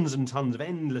tons and tons of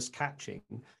endless catching.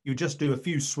 You just do a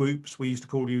few swoops. We used to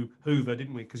call you Hoover,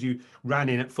 didn't we? Because you ran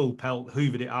in at full pelt,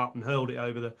 hoovered it up, and hurled it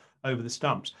over the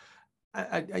stumps.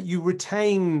 You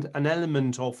retained an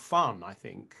element of fun, I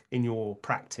think, in your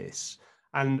practice,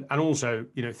 and also,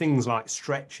 things like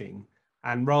stretching,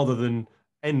 and rather than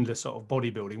endless sort of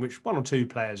bodybuilding, which one or two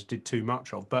players did too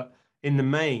much of, but in the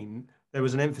main, there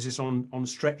was an emphasis on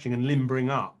stretching and limbering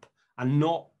up and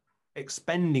not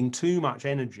expending too much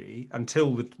energy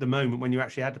until the moment when you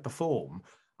actually had to perform.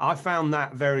 I found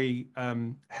that very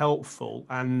helpful,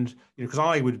 and because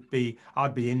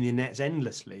I'd be in the nets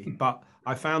endlessly, but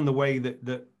I found the way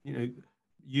that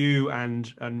you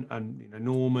and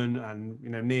Norman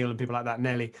and Neil and people like that,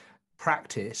 Nelly,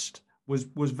 practiced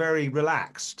was very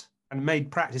relaxed and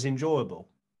made practice enjoyable.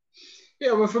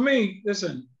 Yeah, well, for me,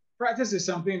 listen, practice is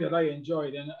something that I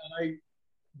enjoyed, and I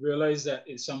realized that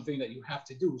it's something that you have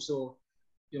to do. So,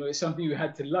 it's something you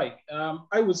had to like.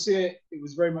 I would say it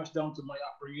was very much down to my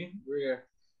upbringing, where,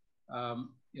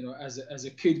 as a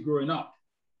kid growing up,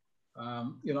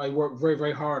 I worked very,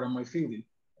 very hard on my fielding.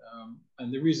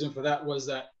 And the reason for that was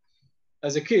that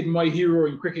as a kid, my hero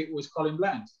in cricket was Colin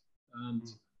Bland. And,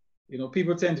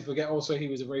 people tend to forget also he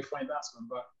was a very fine batsman.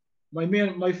 But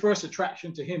my first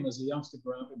attraction to him as a youngster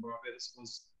growing up in Barbados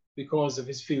was because of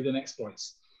his fielding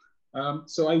exploits.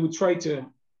 So I would try to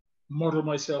model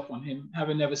myself on him,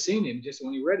 having never seen him, just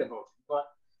only read about him, but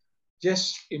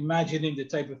just imagining the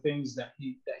type of things that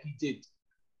he did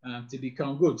to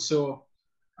become good. So,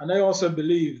 and I also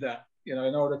believe that,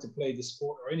 in order to play the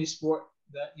sport or any sport,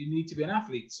 that you need to be an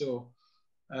athlete. So,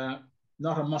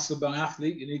 not a muscle-bound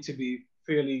athlete. You need to be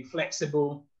fairly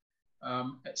flexible,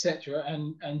 etc.,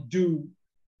 and do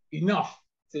enough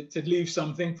to leave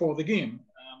something for the game,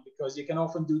 because you can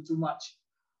often do too much.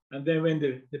 And then when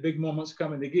the big moments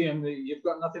come in the game, you've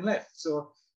got nothing left.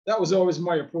 So that was always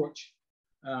my approach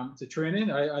to training.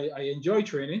 I enjoy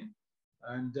training,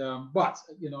 and but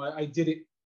I did it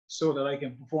so that I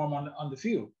can perform on the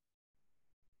field.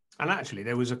 And actually,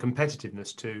 there was a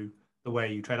competitiveness to the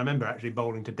way you train. I remember actually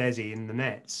bowling to Desi in the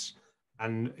nets,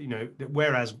 and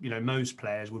whereas most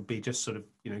players would be just sort of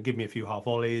give me a few half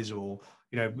volleys or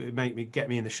get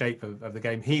me in the shape of the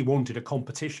game. He wanted a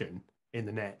competition in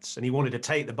the nets, and he wanted to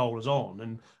take the bowlers on,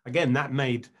 and again that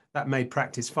made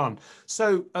practice fun.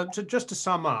 So just to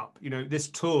sum up, this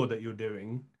tour that you're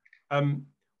doing,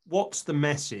 what's the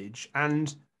message,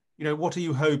 and what are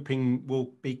you hoping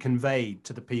will be conveyed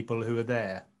to the people who are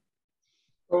there?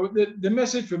 Well, the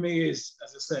message for me is,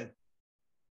 as I said,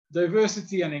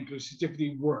 diversity and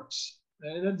inclusivity works.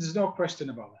 There's no question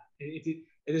about that. It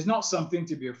is not something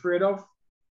to be afraid of.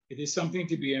 It is something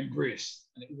to be embraced,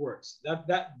 and it works.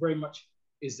 That very much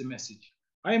is the message.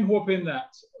 I am hoping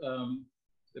that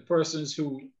the persons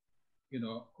who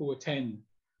attend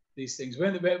these things,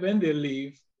 when they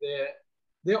leave,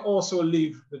 they also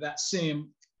leave with that same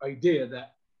idea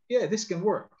that this can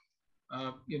work.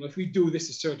 If we do this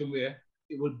a certain way,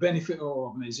 it will benefit our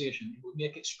organization. It will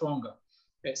make it stronger,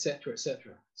 etc.,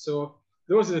 etc. So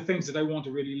those are the things that I want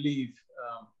to really leave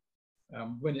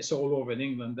when it's all over in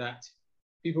England. That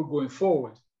people going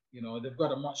forward, they've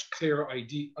got a much clearer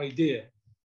idea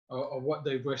of what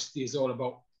diversity is all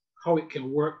about, how it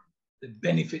can work, the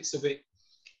benefits of it,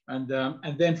 and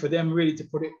then for them really to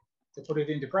put it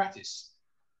into practice.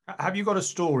 Have you got a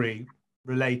story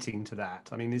relating to that?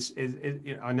 I mean,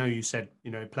 I know you said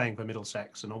playing for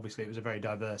Middlesex, and obviously it was a very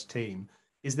diverse team.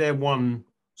 Is there one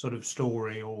sort of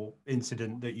story or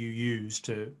incident that you use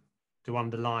to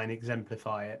underline,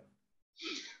 exemplify it?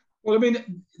 Well, I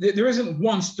mean, there isn't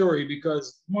one story,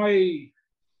 because my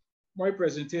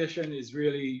presentation is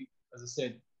really, as I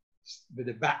said, with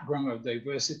the background of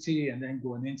diversity, and then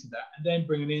going into that, and then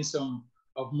bringing in some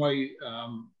of my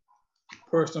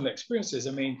personal experiences.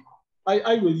 I mean,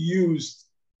 I will use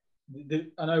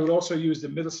and I will also use the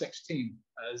Middlesex team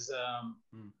as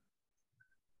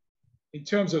in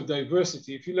terms of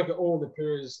diversity. If you look at all the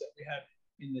players that we had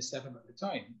in the seven at the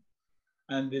time,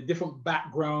 and the different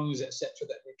backgrounds, etc.,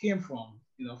 that they came from,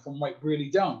 from Mike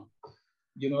Brearley down.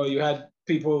 You had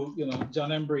people,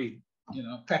 John Embry,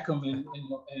 Peckham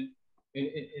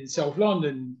in South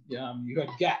London. You had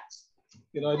Gat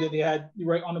They had the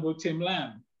Right Honourable Tim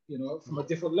Lamb, from a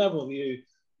different level.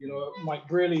 Mike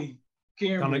Braley,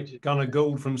 Cambridge. Gunnar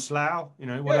Gould from Slough,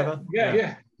 whatever.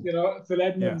 Yeah. Phil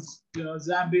Edmonds,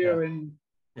 Zambia and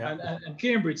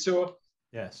Cambridge. So,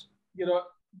 yes,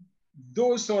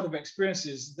 those sort of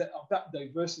experiences of that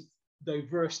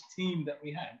diverse team that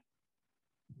we had,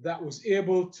 that was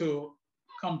able to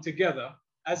come together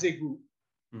as a group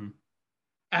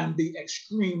and be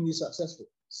extremely successful.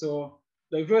 So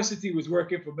diversity was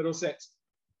working for Middlesex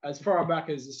as far back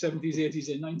as the 70s, 80s,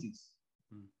 and 90s.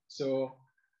 So,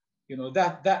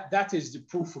 that is the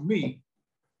proof for me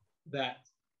that,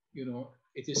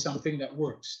 it is something that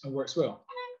works and works well.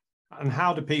 And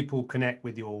how do people connect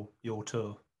with your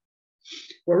tour?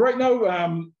 Well, right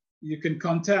now, you can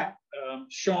contact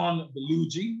Sean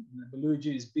Belugi.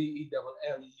 Belugi is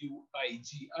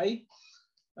Belluigi.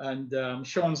 And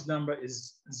Sean's number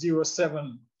is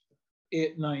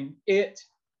 07898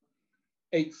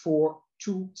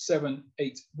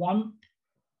 842781.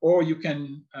 Or you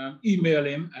can email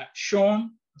him at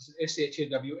Sean,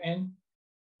 SHAWN,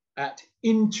 at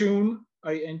intune.com.co.uk.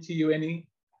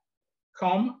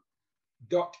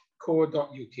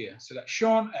 So that's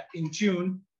Sean at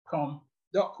intune.com.co.uk.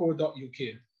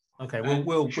 Okay,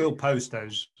 we'll post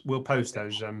those. We'll post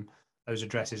those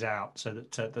addresses out so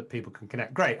that people can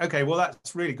connect. Great. Okay, well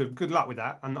that's really good. Good luck with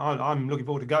that, and I'm looking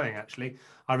forward to going. Actually,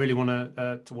 I really want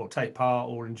to take part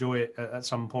or enjoy it at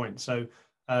some point. So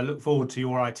look forward to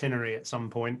your itinerary at some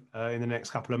point in the next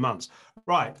couple of months.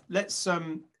 Right. Let's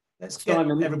get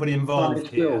Simon, everybody involved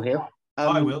here. Will here.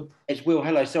 I will. It's Will.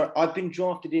 Hello. Sorry, I've been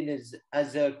drafted in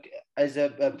as a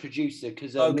producer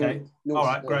because okay. All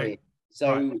right. Great. Here.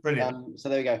 So right, brilliant. So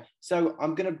there we go. So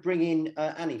I'm going to bring in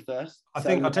Annie first. I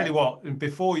think I'll tell you what.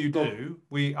 Before you do,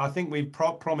 I think we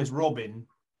promised Robin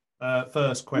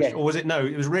first question, or was it? No,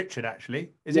 it was Richard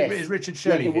actually. Is Richard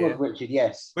Shelley it here? Was Richard,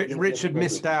 yes. Richard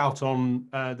missed out on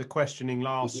the questioning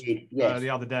the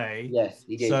other day. Yes,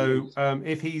 he did. So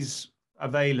if he's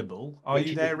available, are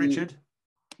you there, Richard?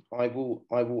 I will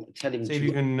tell him. See if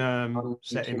you can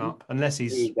set him up, unless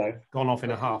he's gone off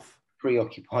in a huff.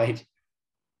 Preoccupied.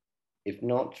 If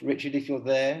not, Richard, if you're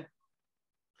there.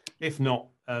 If not,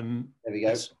 there we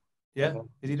go. Yeah,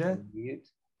 is he there?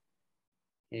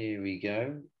 Here we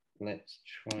go. Let's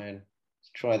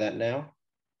try that now.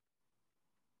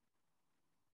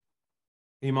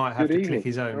 He might have to click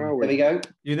his own. There we go.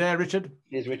 You there, Richard?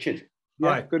 Here's Richard. Yeah.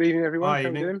 Hi. Good evening, everyone. Hi,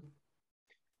 evening. How you doing?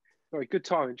 Sorry, good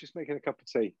timing. Just making a cup of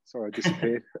tea. Sorry, I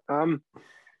disappeared.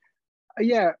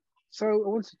 Yeah. So I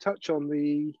wanted to touch on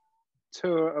the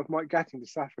tour of Mike Gatting to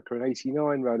South Africa in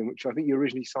 '89, Roland, which I think you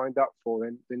originally signed up for,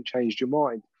 then changed your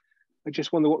mind. I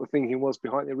just wonder what the thinking was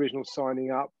behind the original signing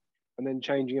up and then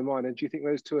changing your mind. And do you think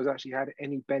those tours actually had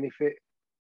any benefit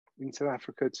in South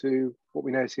Africa to what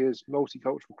we now see as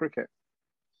multicultural cricket?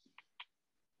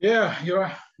 Yeah,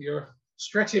 you're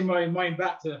stretching my mind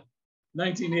back to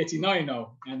 1989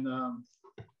 now, and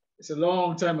it's a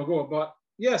long time ago. But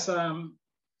yes,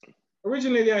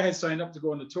 originally I had signed up to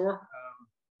go on the tour.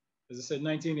 As I said,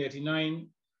 1989,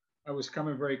 I was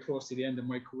coming very close to the end of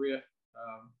my career.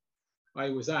 I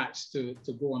was asked to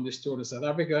go on this tour to South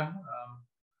Africa.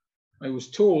 I was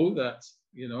told that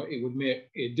it would make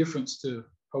a difference to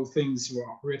how things were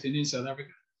operating in South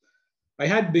Africa. I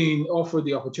had been offered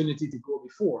the opportunity to go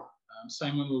before.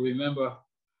 Simon will remember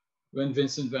when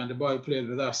Vincent van der Bijl played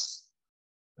with us.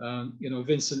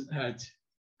 Vincent had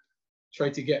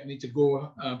tried to get me to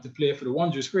go to play for the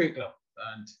Wanderers Cricket Club,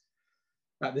 and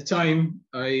at the time,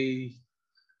 I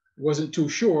wasn't too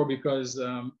sure because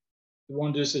the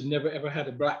Wanderers had never ever had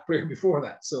a black player before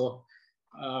that. So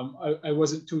I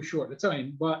wasn't too sure at the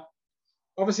time. But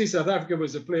obviously, South Africa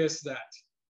was a place that,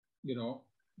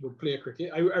 would play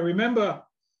cricket. I remember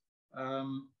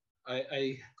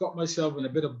I got myself in a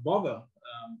bit of bother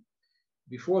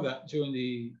before that during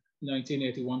the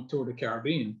 1981 Tour de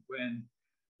Caribbean when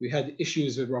we had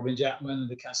issues with Robin Jackman and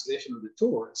the cancellation of the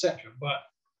tour, etc. But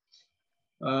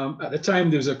at the time,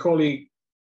 there was a colleague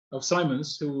of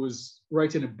Simon's who was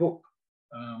writing a book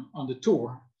on the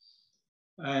tour,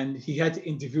 and he had to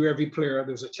interview every player.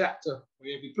 There was a chapter for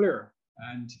every player.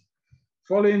 And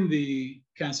following the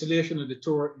cancellation of the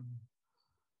tour in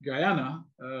Guyana,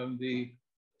 the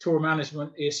tour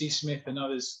management, AC Smith and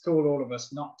others, told all of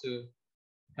us not to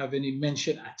have any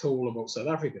mention at all about South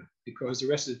Africa because the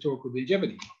rest of the tour could be in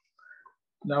jeopardy.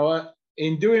 Now,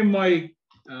 in doing my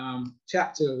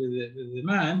chapter with the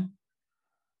man,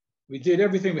 we did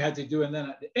everything we had to do, and then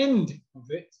at the end of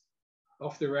it,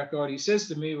 off the record, he says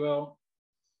to me, well,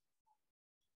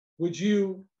 would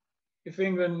you, if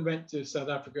England went to South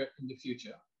Africa in the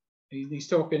future, and he's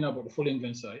talking about the full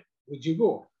England side, would you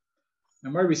go?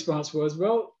 And my response was,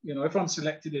 well, you know, if I'm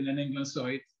selected in an England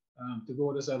side to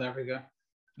go to South Africa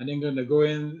and England to go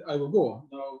in, I will go.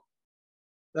 Now,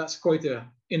 that's quite an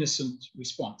innocent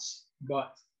response.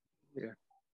 But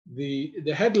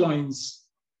the headlines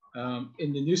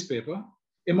in the newspaper,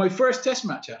 in my first test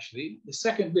match, actually, the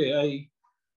second day, I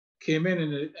came in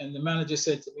and the manager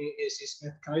said to me, AC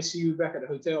Smith, can I see you back at the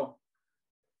hotel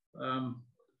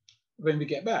when we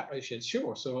get back? I said,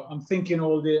 sure. So I'm thinking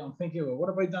all day, well, what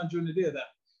have I done during the day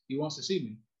that he wants to see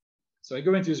me? So I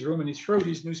go into his room and he's thrown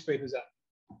these newspapers at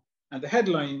me. And the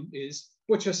headline is,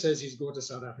 Butcher says he's going to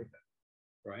South Africa,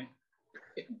 right?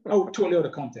 Totally out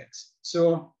of context.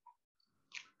 So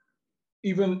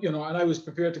even, you know, and I was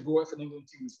prepared to go if an England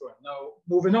team was going. Now,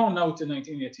 moving on now to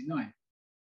 1989.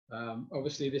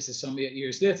 Obviously, this is some 8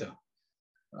 years later.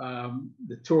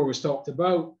 The tour was talked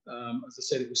about. As I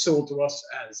said, it was sold to us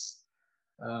as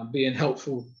being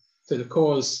helpful to the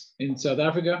cause in South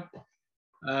Africa.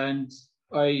 And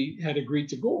I had agreed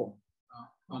to go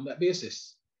on that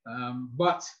basis.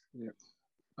 But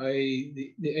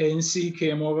the ANC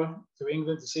came over to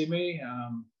England to see me.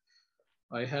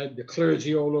 I had the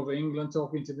clergy all over England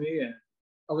talking to me. And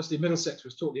obviously, Middlesex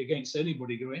was totally against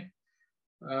anybody going.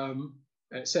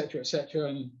 Et cetera,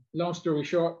 and long story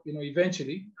short, you know,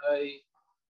 eventually I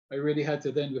really had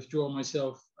to then withdraw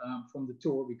myself from the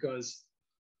tour because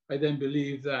I then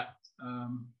believed that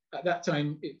at that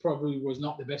time it probably was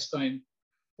not the best time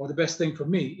or the best thing for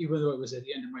me, even though it was at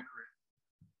the end of my career.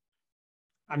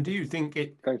 And do you think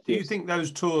you think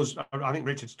those tours? I think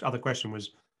Richard's other question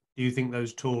was, do you think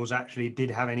those tours actually did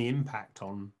have any impact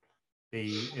on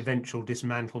the eventual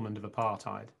dismantlement of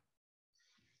apartheid?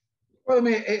 Well, I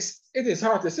mean, it is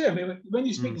hard to say. I mean, when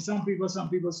you speak to some people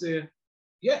say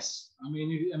yes. I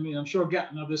mean, I'm sure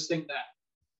Gat and others think that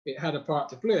it had a part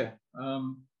to play.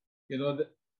 You know,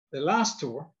 the last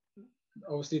tour,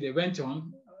 obviously they went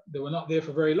on. They were not there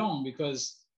for very long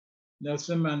because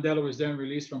Nelson Mandela was then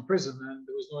released from prison, and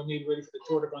there was no need really for the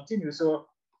tour to continue. So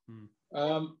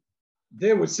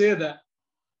they would say that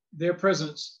their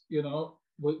presence, you know,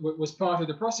 was part of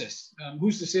the process.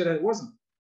 Who's to say that it wasn't?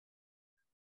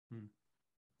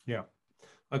 Yeah.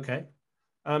 Okay.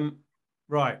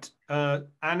 Right.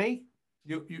 Annie,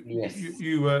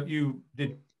 you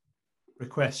did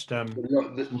request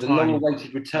the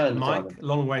long-awaited return.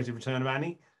 Long-awaited return of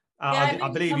Annie. Yeah, I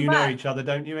believe you know each other,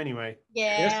 don't you? Anyway.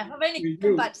 Yeah, yes, I've only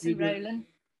come back to see Roland.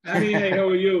 Annie, how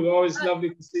are you? Always lovely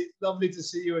to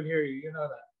see you and hear you. You know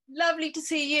that. Lovely to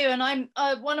see you. And I'm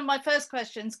one of my first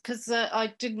questions, because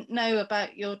I didn't know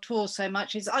about your tour so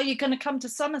much, is: are you going to come to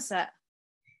Somerset?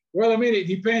 Well, I mean, it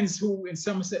depends who in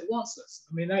Somerset wants us.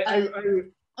 I mean, I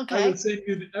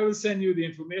will send you the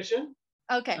information.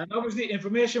 Okay. And obviously,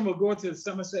 information will go to the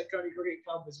Somerset County Cricket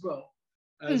Club as well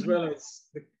as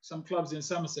some clubs in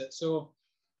Somerset. So.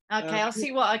 Okay, I'll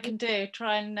see what I can do.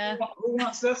 Try and. Who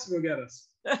wants us? Will get us.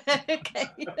 Okay.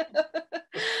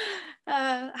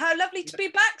 How lovely to be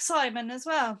back, Simon, as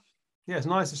well. Yeah, it's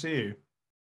nice to see you.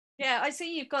 Yeah, I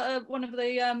see you've got one of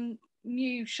the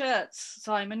new shirts,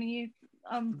 Simon. Are you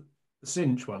the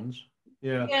cinch ones?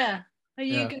 Yeah. Yeah. Are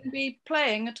you going to be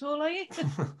playing at all? Are you?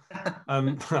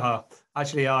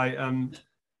 Actually,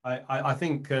 I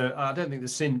think I don't think the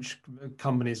cinch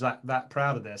company is that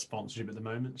proud of their sponsorship at the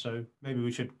moment. So maybe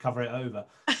we should cover it over.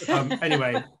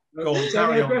 Anyway, go on.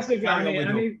 Carry on.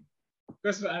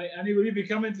 Annie, will you be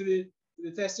coming to the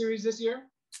Test series this year?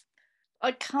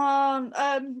 I can't.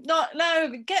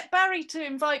 No. Get Barry to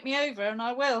invite me over, and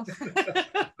I will.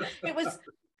 It was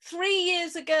 3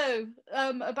 years ago,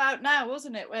 about now,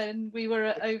 wasn't it, when we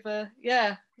were over?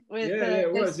 Yeah.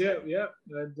 It was. Yeah.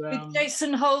 And, with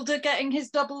Jason Holder getting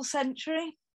his double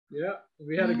century. Yeah,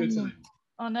 we had a good time.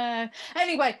 I know.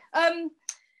 Anyway,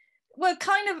 well,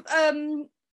 kind of.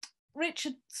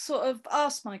 Richard sort of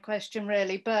asked my question,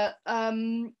 really, but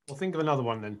well, think of another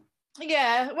one then.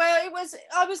 Yeah, well,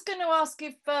 I was going to ask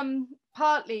if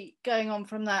partly going on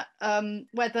from that,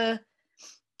 whether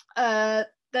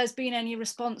there's been any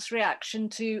response reaction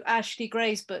to Ashley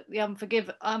Gray's book, The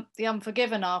Unforgiven,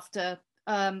 after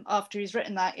he's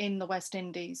written that in the West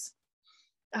Indies.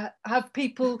 Have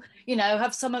people,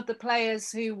 have some of the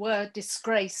players who were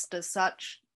disgraced as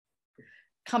such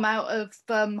come out of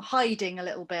hiding a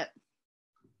little bit?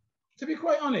 To be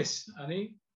quite honest,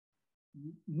 Annie,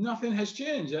 nothing has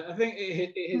changed. I think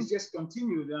it has just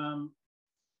continued.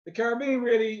 The Caribbean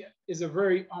really is a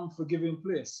very unforgiving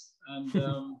place. And,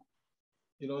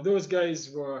 those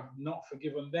guys were not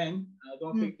forgiven then. I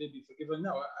don't think they'd be forgiven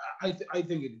now. I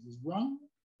think it is wrong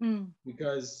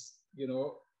because,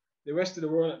 the rest of the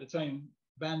world at the time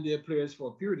banned their players for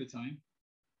a period of time.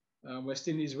 West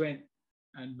Indies went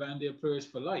and banned their players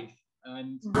for life.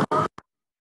 And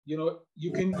you know,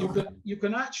 you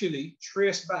can actually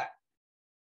trace back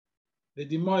the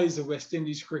demise of West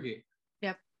Indies cricket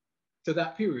to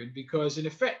that period, because in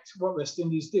effect, what West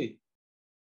Indies did,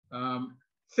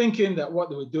 thinking that what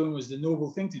they were doing was the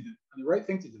noble thing to do and the right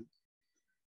thing to do,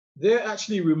 they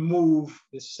actually removed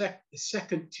the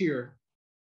second tier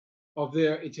of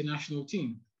their international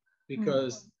team,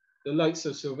 because the likes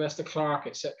of Sylvester Clarke,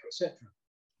 etc.,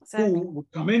 who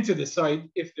would come into the side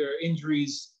if there are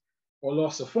injuries or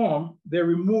loss of form, they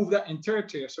removed that entire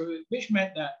tier. So which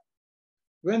meant that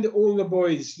when the older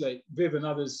boys like Viv and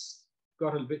others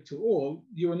got a bit too old,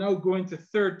 you were now going to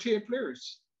third tier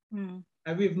players.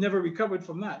 And we've never recovered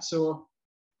from that. So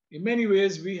in many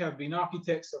ways, we have been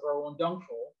architects of our own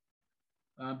downfall,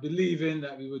 believing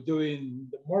that we were doing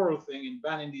the moral thing in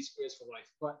banning these players for life.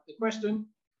 But the question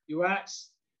you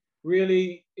asked,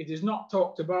 really, it is not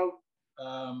talked about.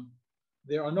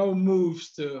 There are no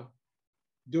moves to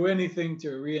do anything to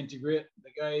reintegrate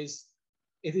the guys.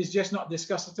 It is just not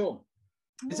discussed at all.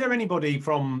 Is there anybody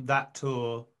from that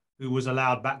tour who was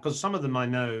allowed back? Because some of them I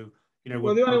know, you know,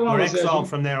 Well, the only one were was, exiled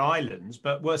from their islands,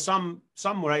 but were some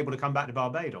were able to come back to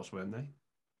Barbados, weren't they?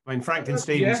 I mean, Franklin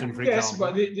Stevenson, for yes, example.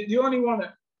 but the only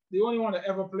one that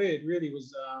ever played really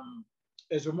was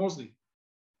Ezra Mosley.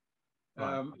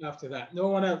 After that, no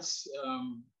one else.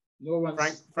 No one.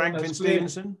 Franklin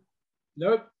Stevenson.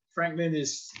 Nope. Franklin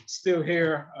is still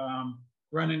here,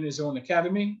 running his own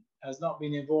academy. Has not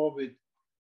been involved with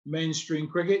mainstream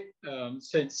cricket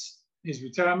since his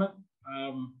retirement.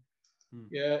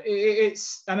 Yeah,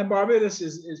 and Barbados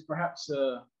is perhaps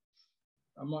a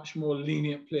much more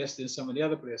lenient place than some of the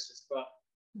other places. But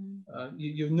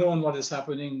you've known what is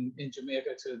happening in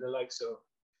Jamaica to the likes of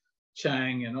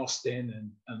Chang and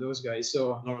Austin and those guys.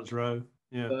 So Lawrence Rowe.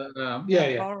 Yeah.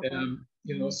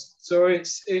 You know, so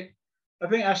I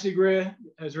think Ashley Gray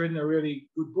has written a really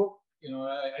good book. You know,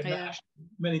 I met Ashley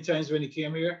many times when he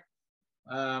came here.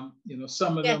 You know,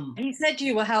 some of them. He said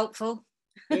you were helpful.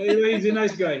 He's a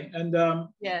nice guy, and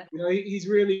you know, he's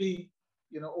really,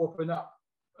 you know, opened up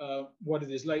what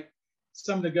it is like.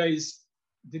 Some of the guys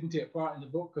didn't take part in the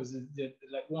book because they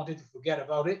like wanted to forget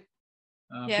about it.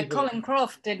 Colin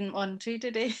Croft didn't want to,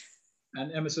 did he?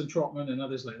 And Emerson Trotman and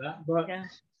others like that. But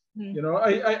you know,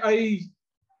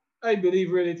 I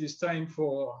believe really it is time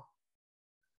for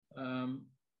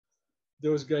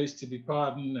those guys to be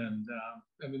pardoned and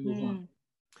we move on.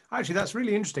 Actually, that's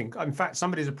really interesting. In fact,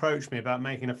 somebody's approached me about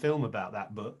making a film about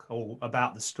that book or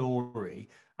about the story.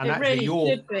 And it actually, really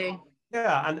should be.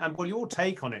 Yeah, and well, your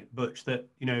take on it, Butch, that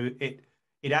you know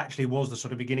it actually was the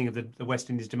sort of beginning of the West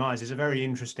Indies demise is a very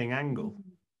interesting angle.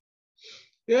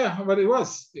 Yeah, but it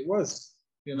was.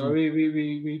 You know,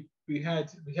 we had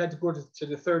to go to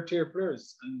the third tier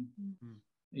players, and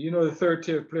you know, the third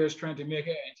tier players trying to make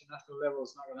it at international level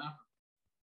is not going to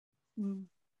happen.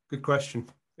 Good question.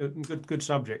 Good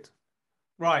subject.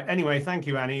 Right. Anyway, thank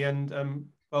you, Annie, and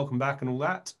welcome back and all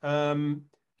that.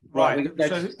 Right.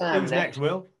 So who's next,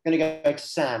 Will? I'm going to go to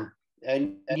Sam.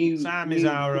 Sam is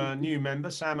our new member,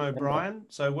 Sam O'Brien.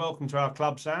 So welcome to our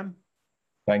club, Sam.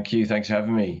 Thank you. Thanks for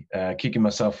having me. Kicking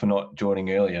myself for not joining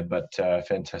earlier, but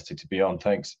fantastic to be on.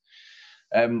 Thanks.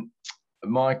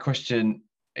 My question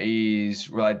is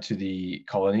related to the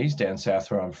colonies down south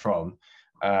where I'm from,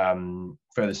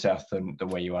 further south than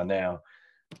where you are now.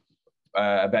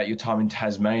 About your time in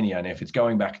Tasmania, and if it's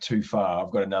going back too far,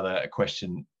 I've got another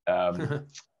question up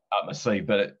my sleeve.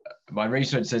 But my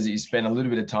research says that you spent a little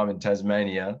bit of time in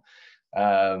Tasmania.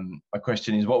 My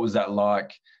question is, what was that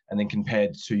like? And then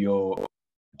compared to your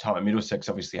time at Middlesex,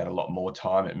 obviously had a lot more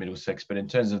time at Middlesex, but in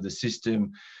terms of the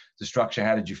system, the structure,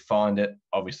 how did you find it?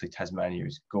 Obviously, Tasmania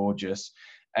is gorgeous.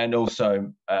 And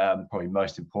also, probably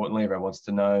most importantly, everyone wants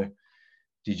to know,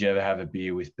 did you ever have a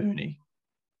beer with Booney?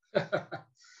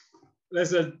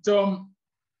 Listen, Tom,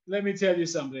 let me tell you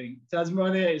something.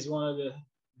 Tasmania is one of the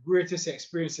greatest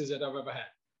experiences that I've ever had.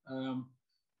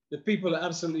 The people are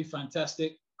absolutely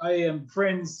fantastic. I am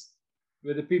friends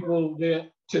with the people there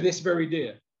to this very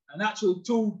day. And actually,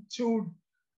 two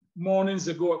mornings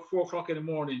ago at 4 o'clock in the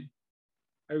morning,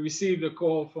 I received a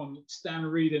call from Stan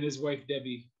Reed and his wife,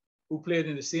 Debbie, who played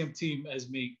in the same team as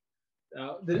me.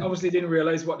 They obviously didn't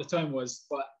realize what the time was,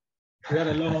 but we had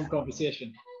a long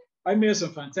conversation. I made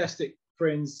some fantastic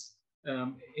friends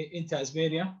in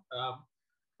Tasmania.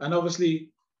 And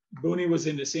obviously, Booney was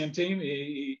in the same team.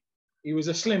 He was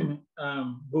a slim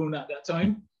Boone at that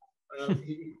time.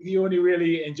 He only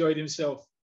really enjoyed himself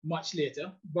much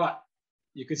later, but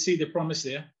you could see the promise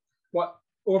there. But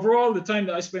overall, the time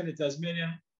that I spent in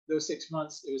Tasmania, those 6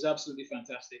 months, it was absolutely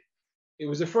fantastic. It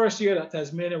was the first year that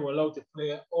Tasmania were allowed to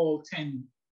play all 10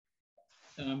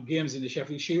 games in the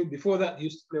Sheffield Shield. Before that, they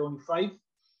used to play only 5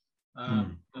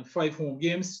 and 5 home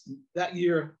games. That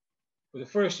year, for the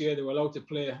first year, they were allowed to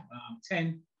play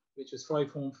 10, which was 5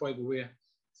 home, 5 away.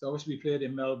 So obviously we played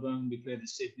in Melbourne, we played in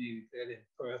Sydney, we played in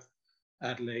Perth,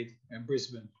 Adelaide, and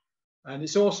Brisbane. And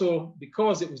it's also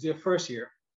because it was their first year,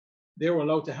 they were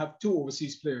allowed to have 2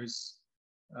 overseas players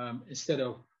instead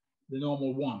of the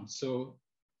normal 1. So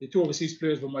the 2 overseas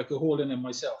players were Michael Holden and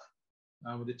myself,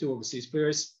 with the 2 overseas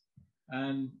players.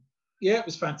 And yeah, it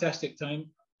was a fantastic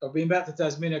time. I've been back to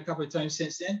Tasmania a couple of times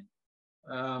since then,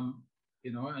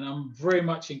 you know, and I'm very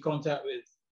much in contact with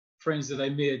friends that I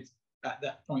made at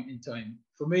that point in time.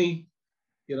 For me,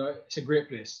 you know, it's a great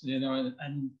place, you know,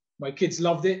 and my kids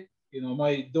loved it. You know,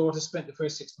 my daughter spent the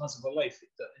first 6 months of her life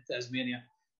in Tasmania.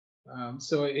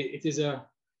 So it is a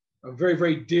very,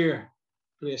 very dear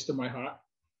place to my heart.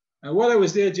 And while I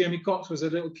was there, Jamie Cox was a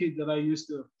little kid that I used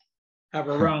to have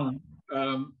around.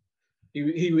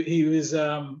 He was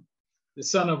the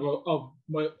son of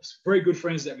my very good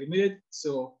friends that we made.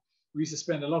 So we used to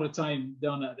spend a lot of time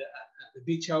down at the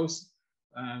beach house.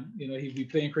 You know, he'd be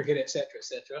playing cricket, etc.,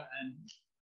 etc. And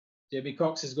Jamie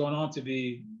Cox has gone on to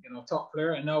be, you know, top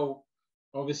player, and now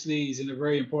obviously he's in a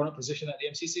very important position at the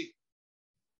MCC.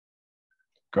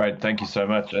 Great, thank you so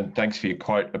much, and thanks for your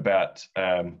quote about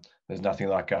there's nothing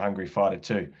like a hungry fighter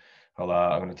too. I'm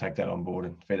going to take that on board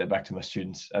and feed that back to my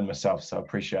students and myself. So I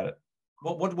appreciate it.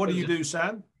 What do you do,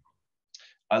 Sam?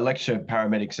 I lecture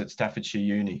paramedics at Staffordshire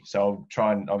Uni, so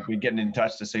I'll be getting in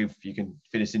touch to see if you can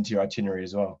fit us into your itinerary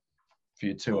as well for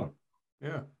your tour.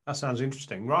 Yeah, that sounds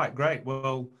interesting. Right, great.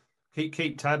 Well,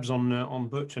 keep tabs on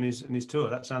Butch and his tour.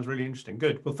 That sounds really interesting.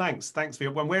 Good. Well, thanks for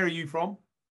your. Where are you from?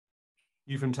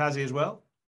 You from Tassie as well?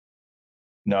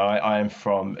 No, I am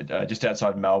from just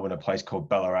outside Melbourne, a place called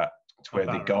Ballarat. It's where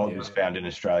the gold was found in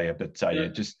Australia. But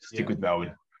just stick with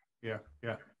Melbourne. Yeah.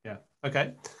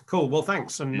 Okay, cool. Well,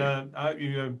 thanks, and I hope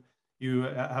you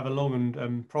have a long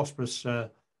and prosperous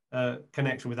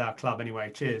connection with our club.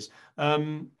 Anyway, cheers.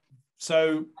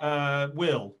 So,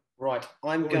 Will. Right,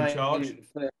 I'm going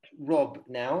for Rob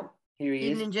now. Here he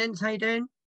is. Evening, gents. How you doing?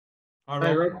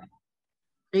 Hi, Rob.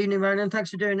 Evening, Roland. Thanks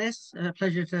for doing this.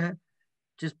 Pleasure to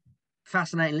just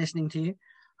fascinating listening to you.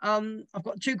 I've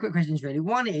got 2 quick questions really.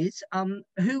 One is,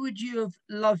 who did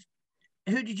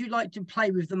you like to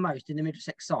play with the most in the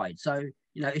Middlesex side? So,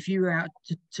 you know, if you were out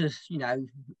to you know,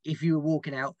 if you were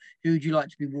walking out, who would you like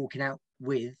to be walking out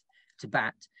with to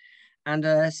bat?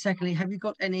 And secondly, have you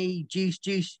got any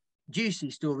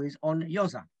juicy stories on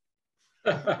Yoza?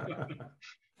 I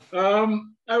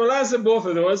will answer both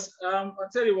of those. I'll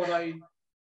tell you what, I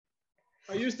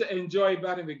used to enjoy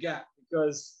batting with Gat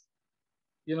because,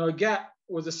 you know, Gat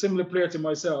was a similar player to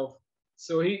myself.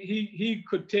 So he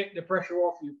could take the pressure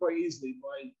off you quite easily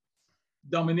by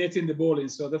dominating the bowling.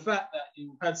 So the fact that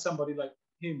you had somebody like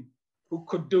him who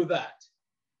could do that,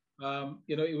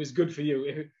 you know, it was good for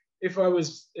you. If I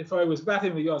was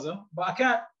batting with Yoza, but I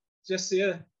can't just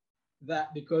say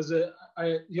that because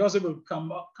Yoza will come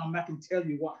back and tell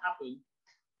you what happened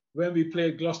when we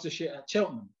played Gloucestershire at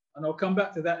Cheltenham, and I'll come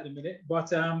back to that in a minute.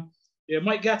 But yeah,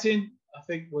 Mike Gattin, I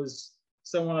think, was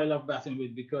someone I love batting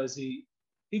with because he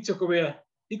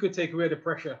could take away the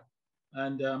pressure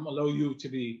and allow you to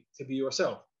be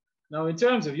yourself. Now, in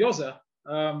terms of Yoza,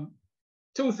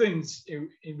 2 things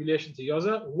in relation to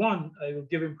Yoza. One, I will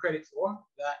give him credit for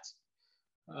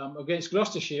that. Against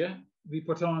Gloucestershire, we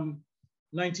put on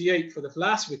 98 for the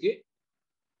last wicket,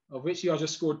 of which Yoza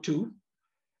scored 2.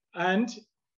 And,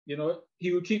 you know,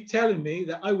 he would keep telling me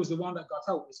that I was the one that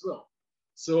got out as well.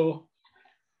 So,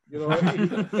 you know,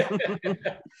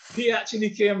 he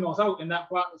actually came not out in that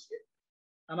partnership,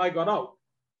 and I got out.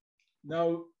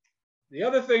 Now, the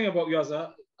other thing about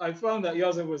Yoza, I found that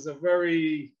Yoza was a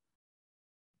very,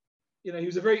 you know, he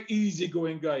was a very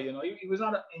easygoing guy. You know, he was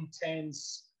not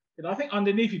intense. You know, I think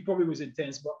underneath he probably was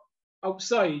intense, but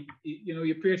outside, you know,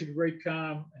 he appeared to be very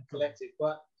calm and collected.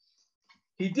 But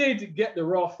he did get the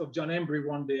wrath of John Embry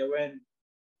one day when,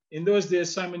 in those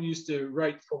days, Simon used to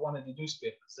write for one of the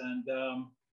newspapers, and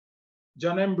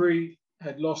John Embry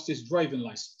had lost his driving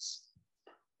license,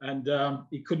 and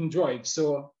he couldn't drive.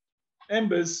 So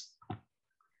Embers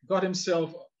got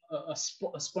himself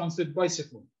a sponsored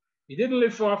bicycle. He didn't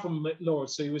live far from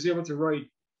Lords, so he was able to ride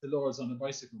the Lords on a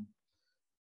bicycle.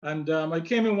 And I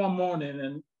came in one morning,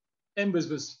 and Embers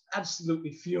was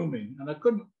absolutely fuming, and I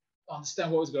couldn't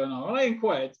understand what was going on. When I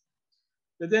inquired,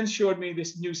 they then showed me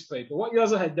this newspaper. What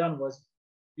Yoza had done was,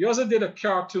 Yoza did a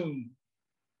cartoon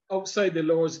outside the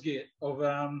Lord's gate of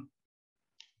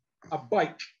a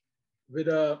bike with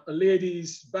a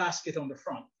lady's basket on the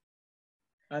front.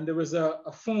 and there was a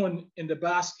phone in the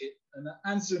basket, and the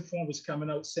answering phone was coming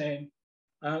out saying,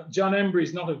 John Embry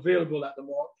is not available at the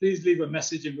moment. Please leave a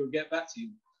message and we'll get back to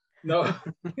you. No,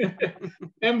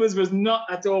 Embers was not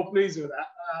at all pleased with that.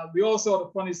 We all saw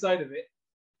the funny side of it,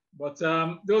 but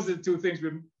those are the two things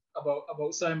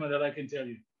about Simon that I can tell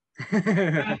you.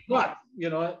 But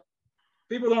you know,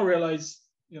 people don't realize,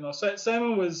 you know,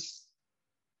 Simon was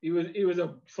a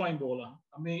fine bowler.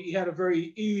 I mean, he had a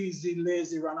very easy,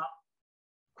 lazy run up,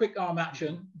 quick arm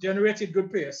action, generated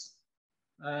good pace,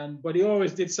 but he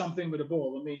always did something with the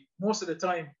ball. I mean, most of the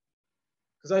time,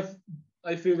 because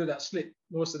I fielded that slip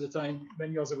most of the time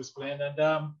when Yoza was playing,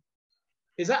 and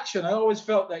his action, I always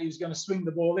felt that he was going to swing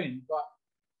the ball in, but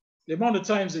the amount of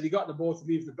times that he got the ball to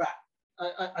leave the bat,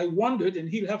 I wondered, and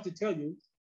he'll have to tell you,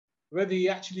 whether he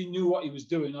actually knew what he was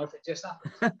doing or if it just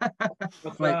happened.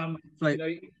 But, you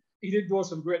know, he did bowl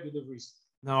some great deliveries.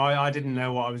 No, I didn't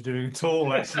know what I was doing at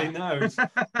all, actually. No, it was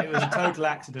a total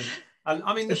accident. And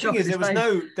I mean, the thing is,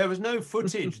 there was no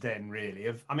footage then,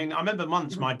 really. I mean, I remember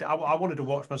once I wanted to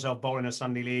watch myself bowl in a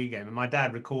Sunday League game, and my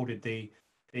dad recorded the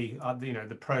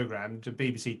program to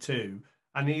BBC Two,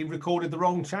 and he recorded the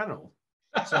wrong channel.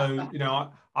 So you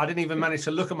know, I didn't even manage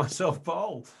to look at myself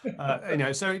bowl. You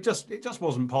know, so it just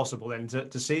wasn't possible then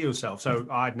to see yourself. So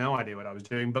I had no idea what I was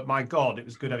doing. But my God, it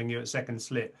was good having you at second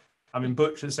slip. I mean,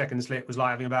 Butch at second slip was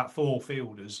like having about 4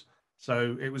 fielders.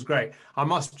 So it was great. I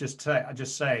must just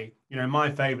say, you know,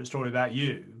 my favourite story about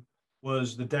you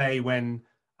was the day when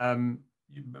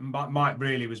Mike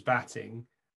Brearley was batting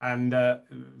and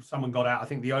someone got out. I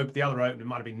think the other opener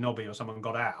might have been Nobby or someone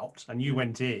got out, and you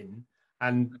went in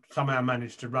and somehow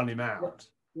managed to run him out.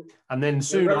 And then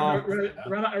soon after,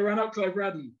 ran out Clive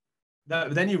Bradley. No,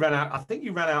 but then you ran out. I think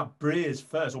you ran out Breers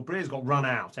first, or Breers got run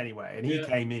out anyway, and he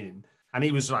came in. And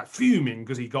he was like fuming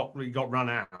because he got run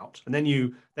out, and then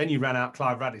you ran out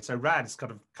Clive Radley. So Rad's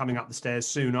kind of coming up the stairs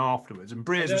soon afterwards, and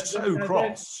Breers was so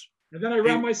cross. And then I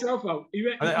ran myself out.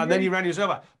 And then you ran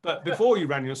yourself out. But before you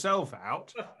ran yourself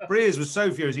out, Breers was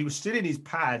so furious. He was still in his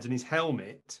pads and his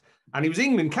helmet, and he was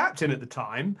England captain at the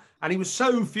time. And he was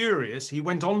so furious, he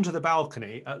went onto the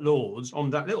balcony at Lord's,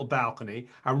 on that little balcony,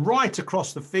 and right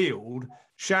across the field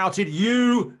shouted,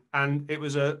 "You," and it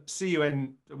was a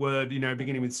C-U-N word, you know,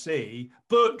 beginning with C.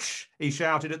 "Butch," he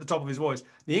shouted at the top of his voice.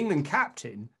 The England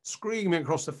captain screaming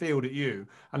across the field at you.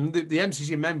 And the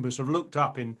MCC members have looked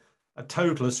up in a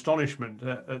total astonishment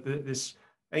at this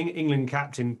England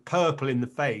captain, purple in the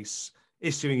face,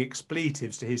 issuing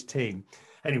expletives to his team.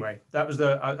 Anyway, that was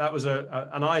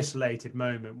an isolated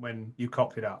moment when you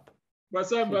cocked it up. But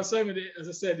Simon, as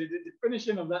I said, the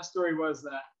finishing of that story was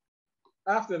that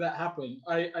after that happened,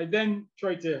 I then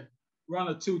tried to run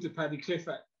a 2 to Paddy Cliff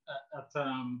at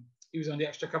he was on the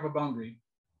extra cover boundary,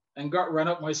 and got run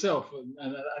up myself,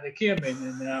 and I came in,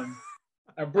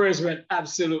 and Breers went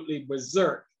absolutely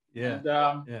berserk.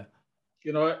 Yeah.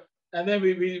 You know, and then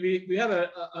we had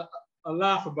a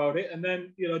laugh about it, and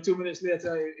then, you know, 2 minutes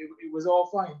later it was all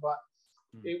fine, but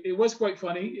it was quite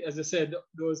funny, as I said,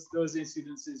 those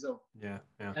incidences of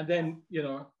and then, you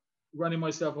know, running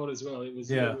myself out as well. It was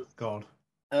God.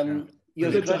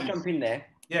 You'll just jump in there.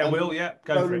 Yeah, Will. Yeah,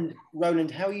 go for it.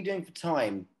 Roland, how are you doing for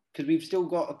time? Because we've still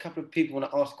got a couple of people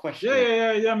want to ask questions.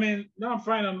 Yeah. I mean, no, I'm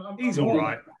fine. He's all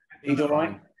right. He's all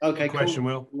right. Okay, good question,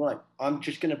 Will. Right, I'm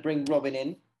just going to bring Robin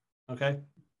in. Okay.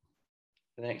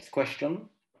 The next question.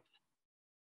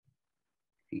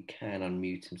 He can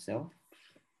unmute himself.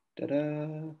 Ta-da.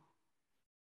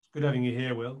 It's good having you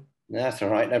here, Will. That's all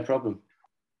right, no problem.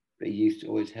 But you used to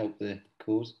always help the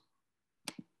cause.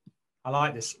 I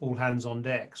like this all hands on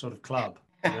deck sort of club.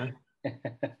 You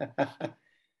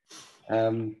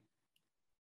know?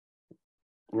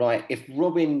 Right, if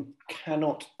Robin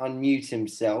cannot unmute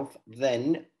himself,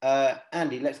 then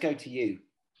Andy, let's go to you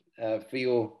for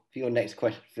your next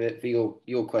question, for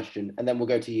your question, and then we'll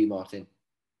go to you, Martin.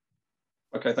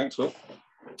 Okay, thanks, Will.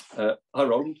 Hi,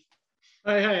 Roland.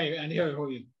 Hi, Andy. How are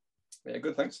you? Yeah,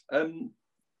 good, thanks.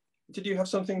 Did you have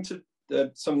something to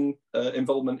some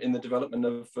involvement in the development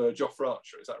of Jofra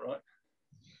Archer? Is that right?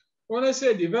 When I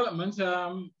say development,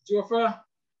 Jofra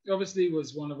obviously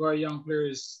was one of our young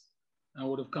players that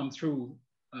would have come through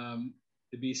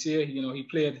the BCA. You know, he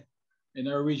played in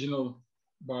our regional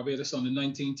Barbados under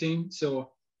 19 team.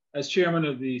 So as chairman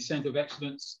of the Centre of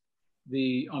Excellence,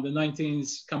 the under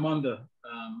 19s come under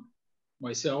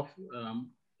myself.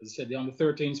 As I said, the under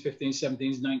 13s, 15s,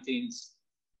 17s, 19s,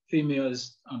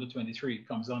 females under 23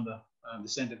 comes under the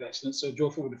Centre of Excellence. So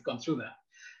Jofra would have gone through that.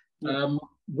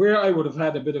 Where I would have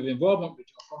had a bit of involvement with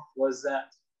Jofra was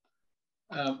that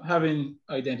having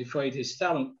identified his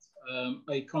talent,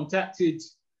 I contacted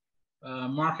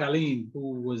Mark Allen,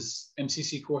 who was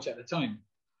MCC coach at the time,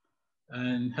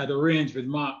 and had arranged with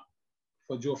Mark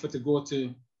for Joffre to go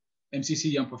to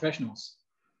MCC Young Professionals.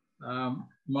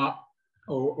 Mark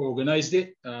organized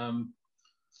it.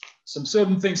 Some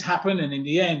certain things happened, and in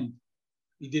the end,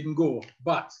 he didn't go.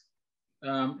 But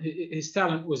his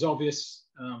talent was obvious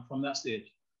from that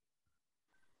stage.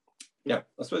 Yeah,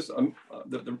 I suppose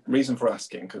the reason for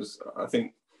asking, because I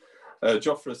think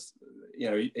Joffre's,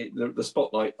 the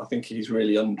spotlight, I think he's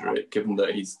really under it, given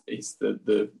that he's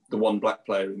the one black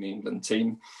player in the England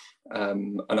team,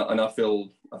 and I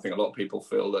think a lot of people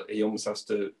feel that he almost has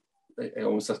to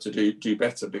do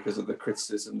better because of the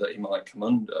criticism that he might come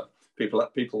under.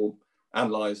 People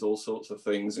analyse all sorts of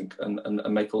things and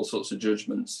make all sorts of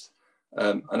judgments,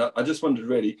 and I just wondered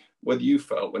really whether you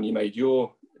felt when you made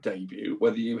your debut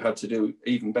whether you had to do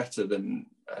even better than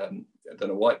a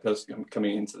white person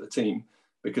coming into the team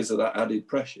because of that added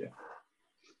pressure.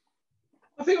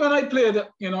 I think when I played,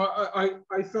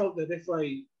 I felt that if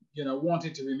I,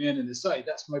 wanted to remain in the side,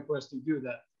 that's my personal view,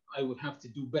 that I would have to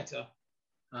do better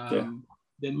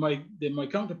than my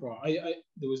counterpart.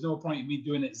 There was no point in me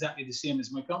doing exactly the same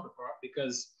as my counterpart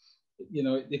because,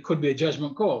 it could be a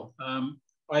judgment call.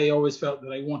 I always felt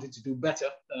that I wanted to do better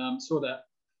so that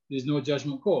there's no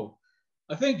judgment call.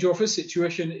 I think Joffre's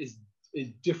situation is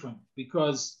different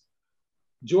because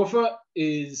Joffre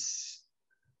is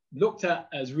looked at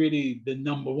as really the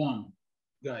number one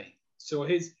guy. So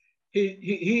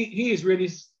he has really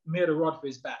made a rod for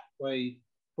his back by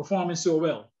performing so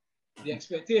well. The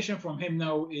expectation from him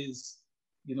now is,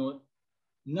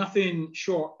 nothing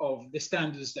short of the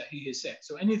standards that he has set.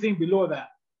 So anything below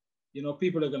that,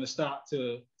 people are going to start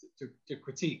to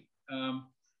critique.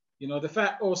 The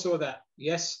fact also that,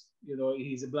 yes,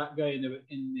 he's a black guy in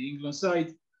the England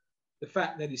side, the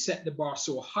fact that he set the bar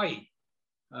so high,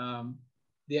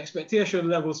 the expectation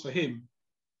levels for him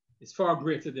is far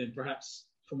greater than perhaps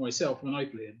for myself when I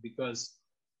played, because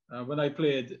when I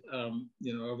played,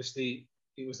 obviously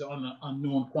it was an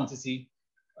unknown quantity,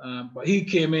 but he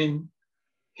came in,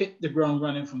 hit the ground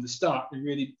running from the start, and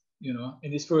really,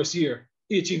 in his first year,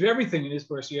 he achieved everything in his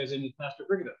first year as an international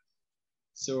cricketer.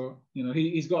 So,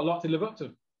 he's got a lot to live up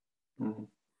to. Mm-hmm.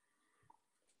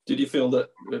 Did you feel that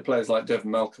players like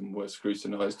Devon Malcolm were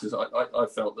scrutinised? Because I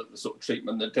felt that the sort of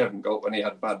treatment that Devon got when he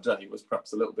had a bad day was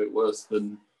perhaps a little bit worse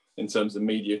than in terms of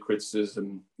media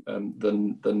criticism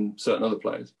than certain other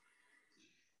players.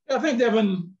 I think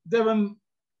Devon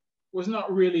was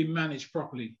not really managed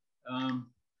properly.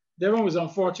 Devon was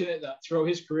unfortunate that throughout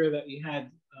his career that he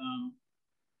had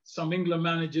some England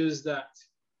managers that,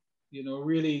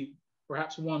 really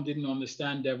perhaps one didn't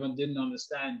understand Devon, didn't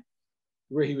understand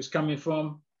where he was coming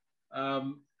from,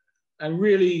 and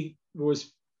really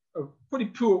was a pretty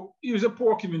poor, he was a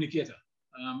poor communicator.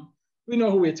 We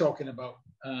know who we're talking about.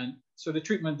 And so the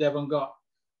treatment Devon got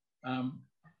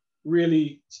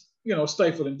really,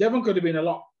 stifled him. Devon could have been a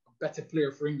lot better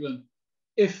player for England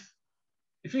if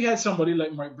he had somebody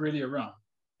like Mike Braley around.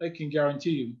 I can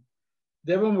guarantee you,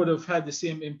 Devon would have had the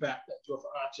same impact that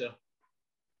Joffre Archer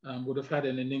would have had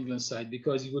in an England side,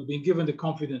 because he would have been given the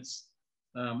confidence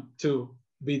to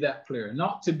be that player,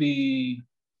 not to be,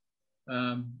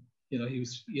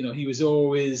 he was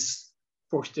always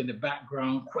pushed in the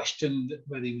background, questioned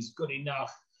whether he was good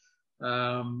enough,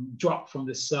 dropped from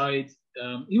the side.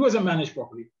 He wasn't managed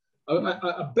properly.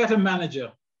 A better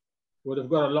manager would have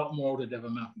got a lot more out of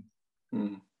Devon Malcolm.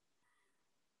 Mm.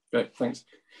 Great, thanks.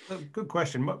 Good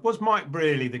question. Was Mike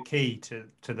Braley the key to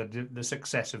the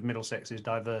success of Middlesex's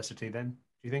diversity then,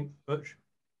 do you think, Butch?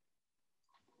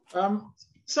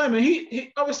 Simon,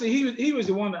 he obviously he was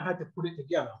the one that had to put it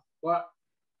together. But,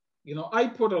 I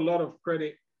put a lot of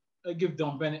credit, I give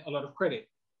Don Bennett a lot of credit,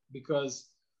 because,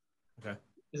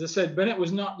 as I said, Bennett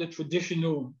was not the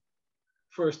traditional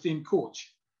first team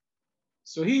coach.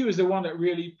 So he was the one that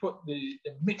really put the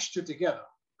mixture together.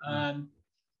 And,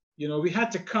 we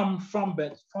had to come from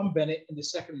Bennett in the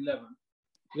second 11.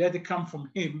 We had to come from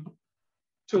him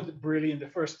to Braley in the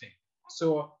first team.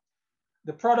 So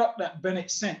the product that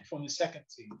Bennett sent from the second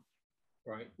team,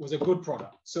 right, was a good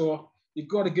product. So you've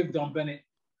got to give Don Bennett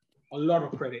a lot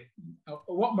of credit.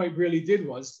 What Mike Braley did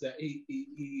was that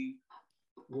he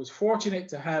was fortunate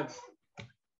to have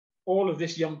all of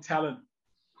this young talent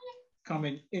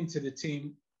coming into the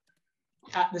team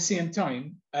at the same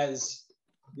time as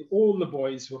the older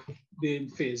boys were being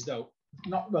phased out.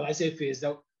 I say phased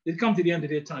out, they'd come to the end of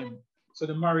their time. So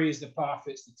the Murrays, the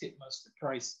Parfitts, the Titmus, the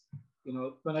Price,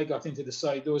 when I got into the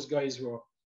side, those guys were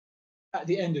at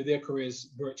the end of their careers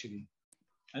virtually.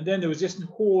 And then there was just a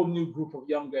whole new group of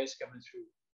young guys coming through.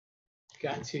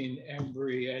 Gattin,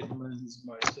 Embry, Edmonds,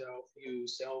 myself,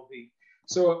 Hughes, Selvey.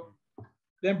 So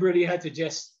then Brady had to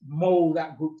just mold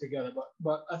that group together.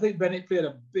 But I think Bennett played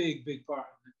a big part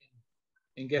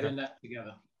in getting that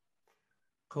together.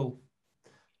 Cool.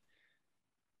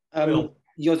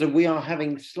 Yoza, we are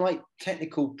having slight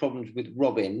technical problems with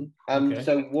Robin.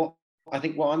 So what I'm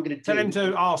going to do, tell him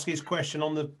to ask his question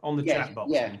on the chat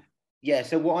box. Yeah.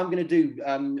 So what I'm going to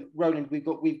do, Roland,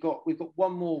 we've got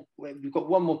one more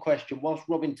question. Whilst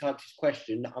Robin types his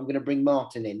question, I'm going to bring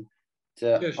Martin in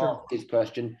to ask his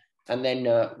question, and then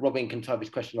Robin can type his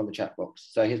question on the chat box.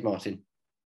 So here's Martin.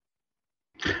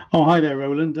 Oh, hi there,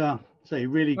 Roland.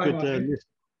 Really Hi,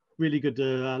 good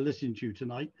to listen to you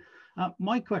tonight.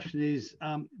 My question is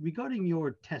regarding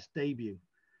your Test debut.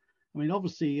 I mean,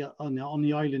 obviously on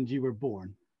the island you were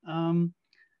born.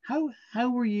 How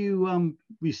were you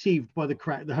received by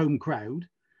the home crowd?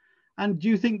 And do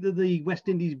you think that the West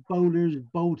Indies bowlers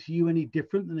bowled to you any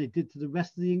different than they did to the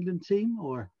rest of the England team,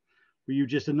 or were you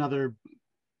just another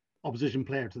opposition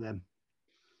player to them?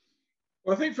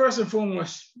 Well, I think first and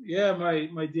foremost,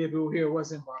 my debut here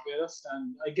was in Barbados,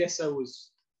 and I guess I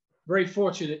was very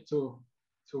fortunate to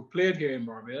have played here in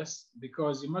Barbados,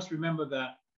 because you must remember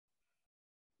that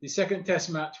the second Test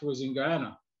match was in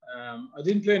Guyana. I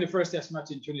didn't play in the first Test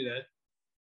match in Trinidad,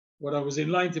 but I was in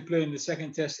line to play in the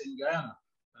second Test in Guyana,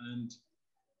 and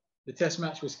the Test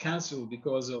match was cancelled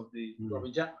because of the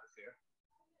Robin Jackman affair,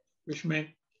 which meant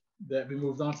that we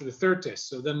moved on to the third Test.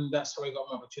 So then that's how I got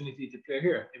my opportunity to play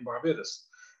here in Barbados.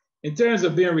 In terms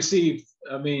of being received,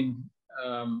 I mean,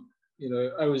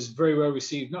 I was very well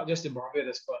received, not just in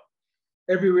Barbados, but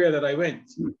everywhere that I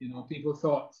went. People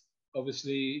thought,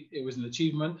 obviously, it was an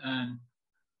achievement, and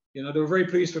they were very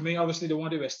pleased for me. Obviously, they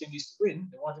wanted West Indies to win.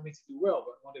 They wanted me to do well,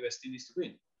 but wanted West Indies to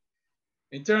win.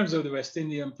 In terms of the West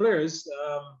Indian players,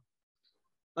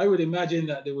 I would imagine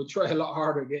that they would try a lot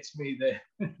harder against me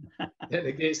than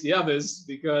against the others,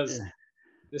 because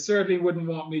they certainly wouldn't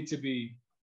want me to be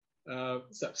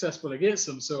successful against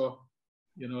them. So,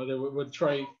 they would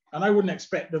try, and I wouldn't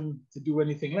expect them to do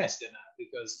anything less than that,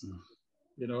 because,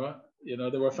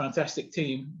 they were a fantastic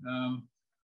team.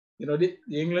 The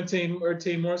England team, our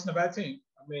team wasn't a bad team.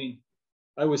 I mean,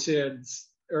 I would say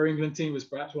our England team was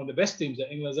perhaps one of the best teams that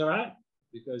England's ever had,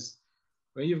 because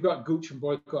when you've got Gooch and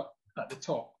Boycott at the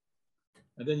top,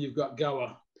 and then you've got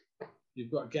Gower,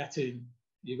 you've got Gattin,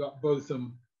 you've got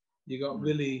Botham, you've got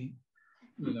Willie,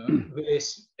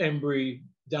 Willis, Embry,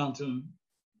 Downton,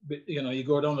 you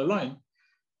go down the line.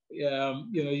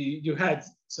 You had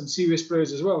some serious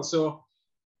players as well. So,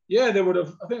 I think they would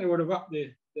have upped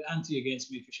the ante against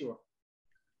me for sure.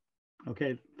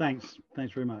 Okay, thanks.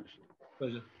 Thanks very much.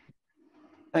 Pleasure.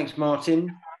 Thanks,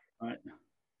 Martin. All right.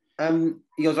 I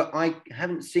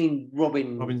haven't seen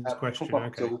Robin's question.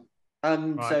 Okay.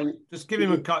 Right. So just give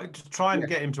him just try and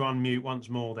get him to unmute once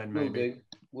more, then maybe.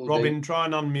 Robin, try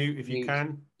and unmute if you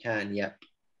can. Yeah.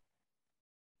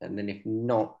 And then if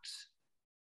not,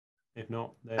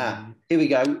 then here we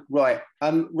go. Right,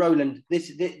 Roland, this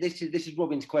is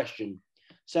Robin's question.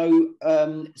 So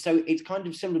it's kind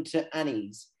of similar to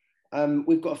Annie's.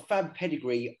 We've got a fab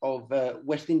pedigree of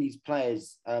West Indies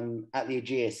players at the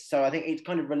Aegeus. So I think it's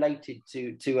kind of related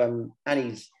to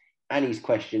Annie's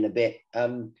question a bit.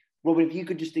 Robin, if you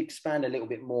could just expand a little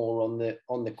bit more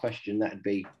on the question, that'd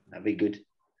be good.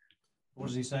 What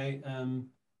does he say?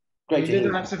 Great. You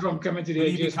didn't answer from coming to the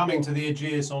Aegeus. Will you be coming to the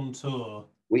Aegeus on tour?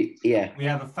 We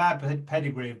have a fab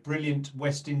pedigree of brilliant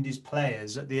West Indies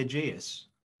players at the Aegeus.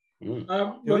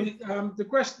 The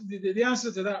question, the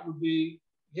answer to that would be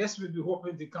yes. We'd be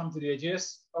hoping to come to the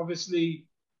Aegeus. Obviously,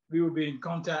 we would be in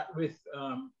contact with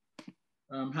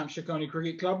Hampshire County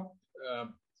Cricket Club,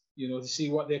 to see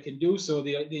what they can do. So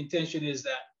the intention is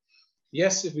that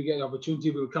yes, if we get the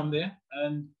opportunity, we'll come there.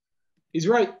 And he's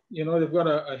right. They've got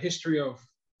a history of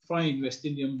fine West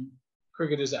Indian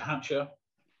cricketers at Hampshire.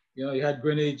 You had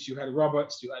Greenwich, you had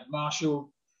Roberts, you had Marshall.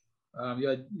 You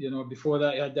had, before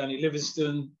that, you had Danny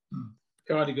Livingston,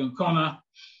 Cardigan Connor.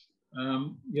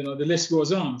 The list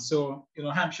goes on. So,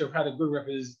 Hampshire have had a good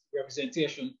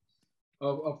representation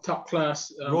of top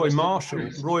class. Roy Marshall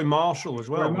as well. Roy Marshall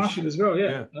as well,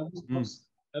 yeah.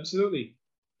 Absolutely.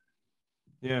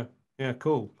 Yeah,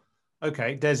 cool.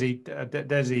 Okay,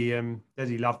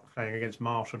 Desi loved playing against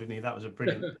Marshall, didn't he? That was a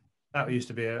brilliant. That used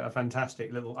to be a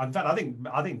fantastic little. In fact, I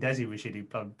think Desi wished he'd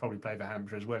probably play for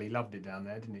Hampshire as well. He loved it down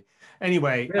there, didn't he?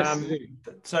 Anyway, yes,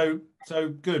 so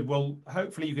good. Well,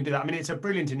 hopefully you can do that. I mean, it's a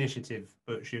brilliant initiative,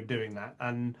 Butch, you're doing that,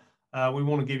 and we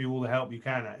want to give you all the help you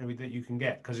can that you can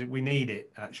get, because we need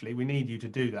it. Actually, we need you to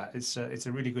do that. It's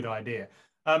a really good idea.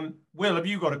 Will, have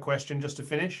you got a question just to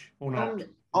finish or not?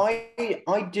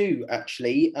 I do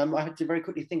actually. I had to very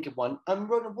quickly think of one.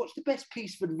 Roland, what's the best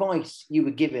piece of advice you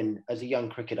were given as a young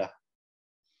cricketer?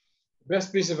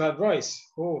 Best piece of advice?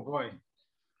 Oh boy,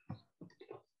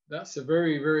 that's a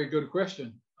very, very good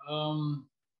question. Oh,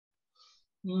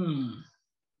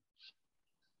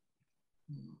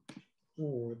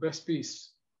 the best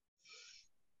piece.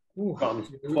 Ooh,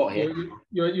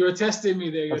 you're testing me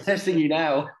there. I'm testing you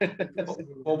now.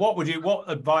 Well, what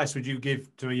advice would you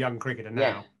give to a young cricketer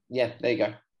now? Yeah, there you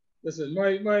go. Listen,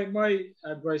 my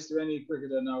advice to any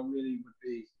cricketer now really would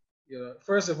be,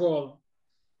 first of all,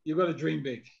 you got to dream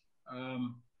big.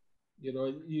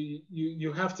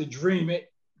 You have to dream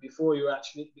it before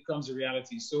it becomes a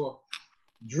reality. So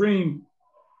dream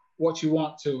what you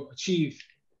want to achieve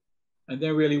and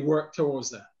then really work towards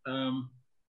that.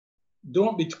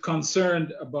 Don't be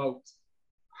concerned about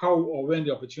how or when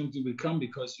the opportunity will come,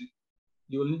 because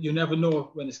you never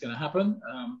know when it's going to happen.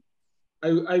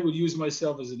 I would use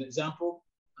myself as an example.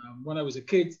 When I was a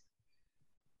kid,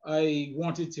 I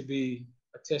wanted to be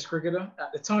a test cricketer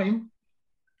at the time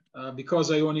because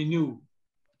I only knew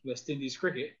West Indies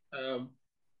cricket.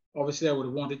 Obviously, I would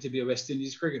have wanted to be a West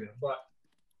Indies cricketer, but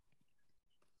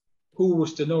who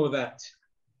was to know that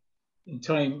in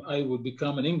time I would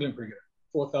become an England cricketer,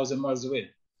 4,000 miles away.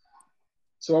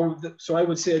 So I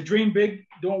would say dream big,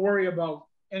 don't worry about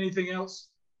anything else.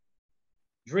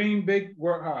 Dream big,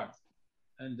 work hard,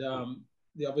 and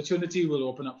the opportunity will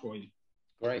open up for you.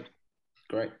 Great,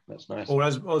 that's nice. Or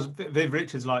as Viv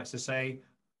Richards likes to say,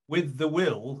 with the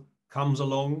will comes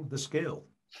along the skill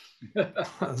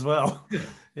as well.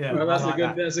 Yeah, well,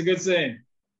 that's a good saying.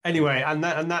 Anyway, and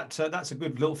that's a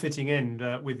good little fitting end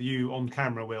with you on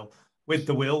camera, Will. With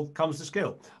the will comes the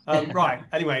skill. Right.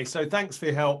 Anyway, so thanks for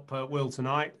your help, Will,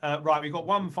 tonight. Right, we've got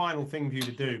one final thing for you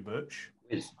to do, Butch.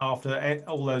 Yes. After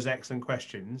all those excellent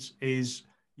questions, is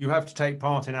you have to take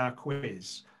part in our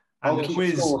quiz. And I'll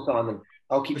keep score, Simon.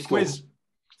 I'll keep score. Quiz.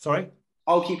 Sorry?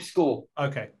 I'll keep score.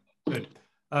 Okay, good.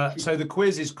 So the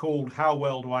quiz is called How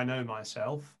Well Do I Know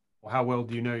Myself? Or How Well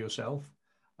Do You Know Yourself?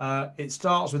 It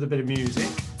starts with a bit of music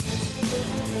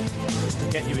just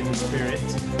to get you in the spirit.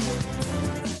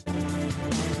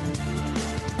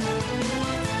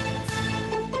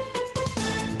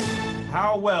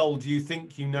 How well do you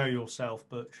think you know yourself,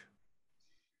 Butch?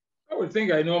 I would think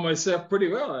I know myself pretty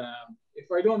well. If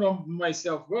I don't know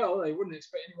myself well, I wouldn't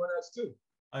expect anyone else to.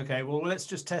 Okay, well, let's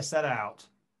just test that out.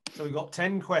 So we've got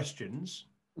 10 questions.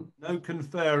 No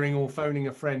conferring or phoning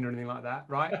a friend or anything like that,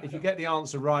 right? If you get the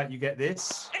answer right, you get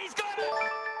this. He's got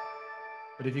it!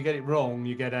 But if you get it wrong,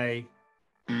 you get a...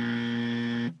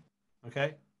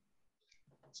 Okay?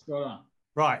 Spot on.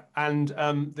 Right, and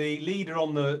the leader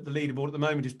on the leaderboard at the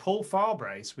moment is Paul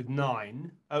Farbrace with 9.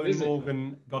 Owen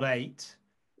Morgan got 8.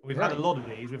 We've had a lot of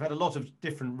these. We've had a lot of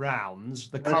different rounds.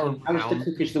 The current round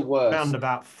is the worst. Round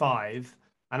about 5.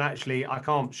 And actually, I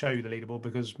can't show you the leaderboard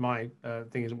because my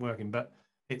thing isn't working. But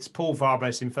it's Paul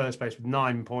Farbrace in first place with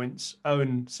 9 points.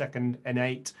 Owen second and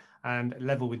 8, and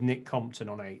level with Nick Compton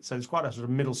on 8. So there's quite a sort of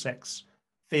Middlesex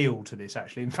feel to this,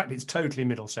 actually. In fact, it's totally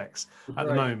Middlesex at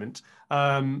the moment.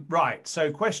 Right,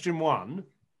 so question 1.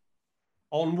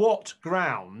 On what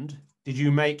ground did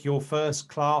you make your first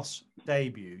class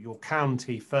debut, your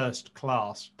county first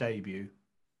class debut?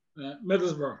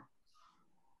 Middlesbrough.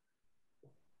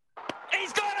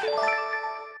 He's got it!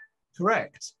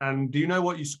 Correct. And do you know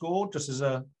what you scored, just as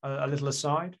a little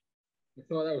aside? I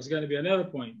thought that was going to be another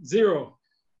point. 0.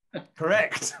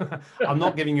 Correct. I'm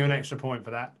not giving you an extra point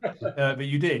for that, but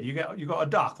you did. You got a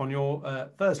duck on your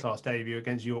first class debut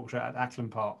against Yorkshire at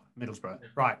Ackland Park, Middlesbrough.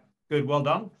 Right, good, well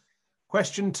done.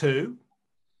 Question 2.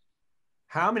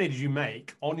 How many did you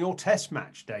make on your test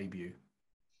match debut?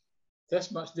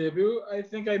 Test match debut, I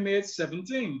think I made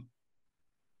 17.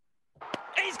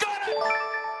 He's got it!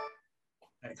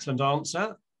 Excellent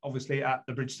answer. Obviously at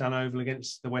the Bridgetown Oval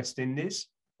against the West Indies,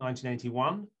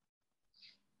 1981.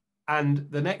 And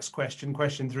the next question,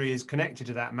 question 3, is connected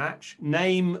to that match.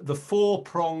 Name the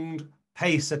 4-pronged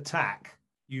pace attack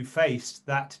you faced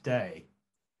that day.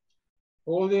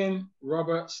 Holding,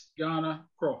 Roberts, Garner,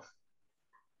 Croft.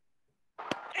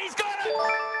 He's got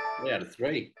it! Yeah, the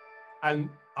 3. And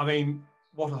I mean,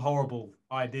 what a horrible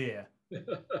idea.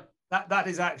 that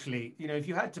is actually, if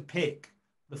you had to pick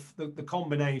the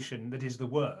combination that is the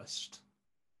worst,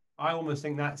 I almost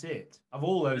think that's it. Of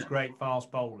all those great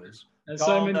fast bowlers, and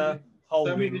Garner,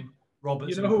 Holding,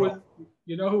 Roberts,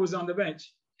 you know who was on the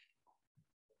bench?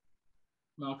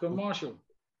 Malcolm Marshall.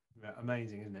 Yeah,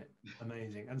 amazing, isn't it?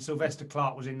 Amazing. And Sylvester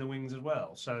Clarke was in the wings as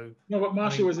well. So no, but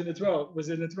Marshall was in the 12.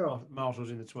 Marshall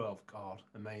was in the 12. God,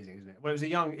 amazing, isn't it? Well,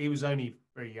 he was only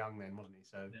very young then, wasn't he?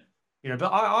 So You know,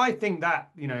 but I think that,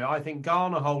 you know, I think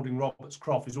Garner holding Roberts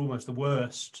Croft is almost the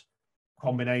worst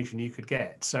combination you could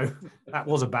get. So that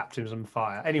was a baptism of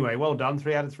fire. Anyway, well done.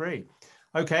 3 out of 3.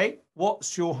 Okay.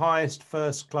 What's your highest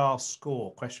first class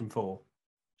score? Question 4.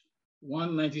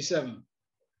 197.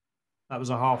 That was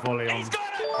a half volley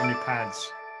on your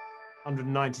pads.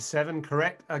 197,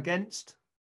 correct, against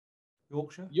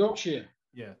Yorkshire? Yorkshire.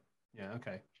 Yeah. Yeah.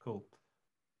 Okay, cool.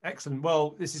 Excellent.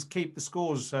 Well, this is keep the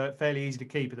scores fairly easy to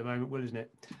keep at the moment, Will, isn't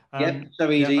it? Yep, so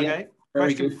easy. Yeah, yeah. okay.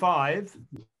 Very Question good. 5.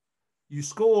 You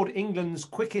scored England's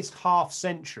quickest half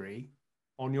century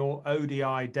on your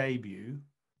ODI debut.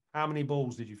 How many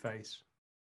balls did you face?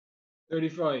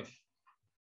 35.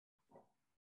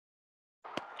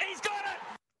 He's got it!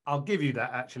 I'll give you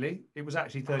that, actually. It was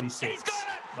actually 36.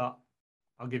 But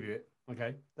I'll give you it.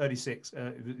 Okay. 36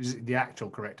 is the actual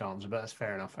correct answer, but that's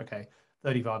fair enough. Okay.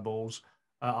 35 balls.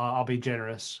 I'll be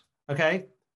generous. Okay.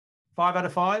 5 out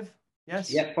of 5?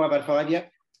 Yes? Yep, 5 out of 5,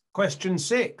 yep. Question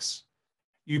 6.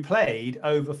 You played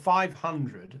over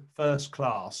 500 first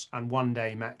class and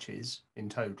one-day matches in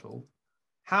total.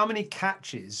 How many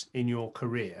catches in your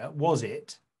career? Was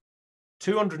it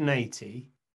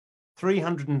 280,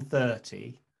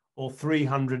 330, or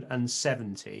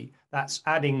 370? That's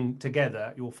adding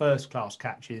together your first class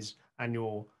catches and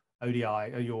your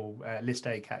ODI, or your List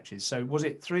A catches. So was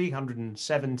it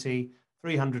 370,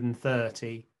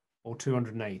 330, or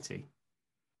 280?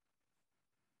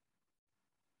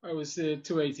 I would say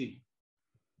 280.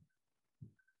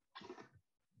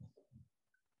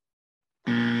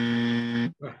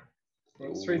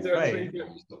 Well, 330.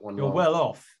 You're well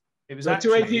off. It was Well,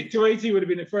 actually 280 would have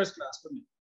been the first class, wouldn't it?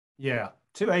 Yeah,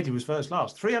 280 was first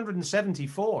class.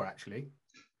 374 actually.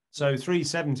 So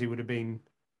 370 would have been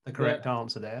the correct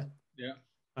answer there. Yeah.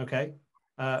 Okay.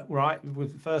 Right.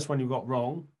 With the first one you got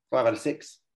wrong. 5 out of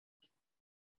 6.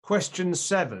 Question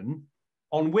 7.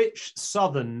 On which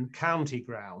southern county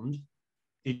ground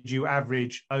did you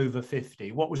average over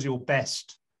 50? What was your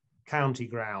best county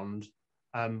ground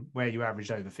where you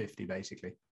averaged over 50,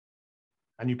 basically?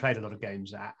 And you played a lot of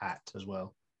games at as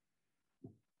well.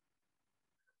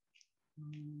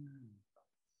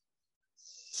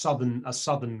 A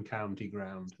southern county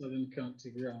ground. Southern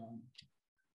county ground.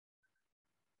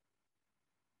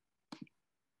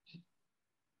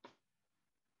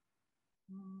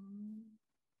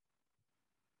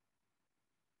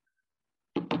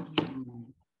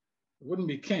 It wouldn't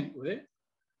be Kent, would it?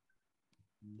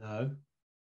 No.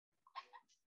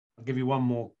 I'll give you one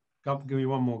more. Give me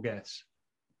one more guess.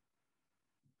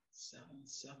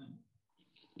 7.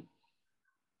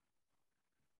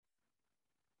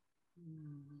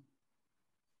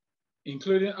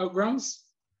 Including outgrounds?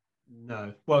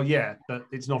 No. Well, yeah, but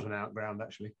it's not an outground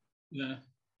actually. No.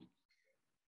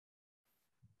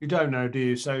 You don't know, do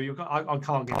you? So I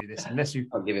can't give you this unless you.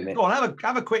 I'll give him it. Go on,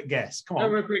 have a quick guess. Come on.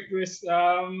 Have a quick guess.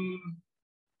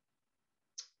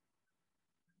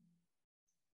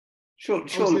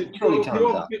 Surely the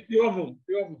time's up. The Oval.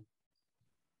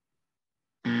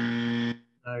 No,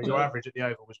 your average at the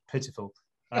Oval was pitiful.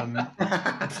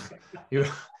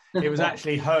 It was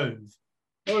actually Hove.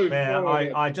 Where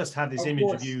I just had this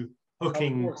image of you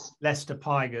hooking Lester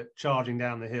Pygott charging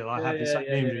down the hill. I had this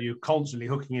image of you constantly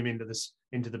hooking him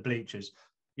into the bleachers.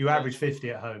 You averaged 50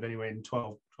 at Hove anyway in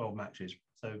 12 matches.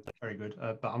 So very good.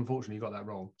 But unfortunately you got that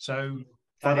wrong. So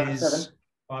that is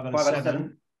 5 out of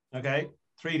 7. Okay,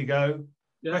 3 to go.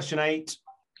 Yeah. Question 8.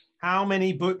 How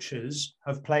many Butchers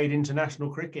have played international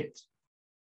cricket?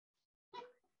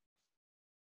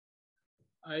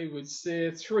 I would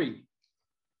say 3.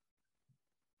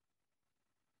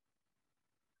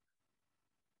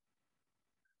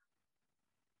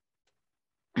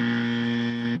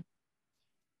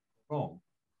 Wrong.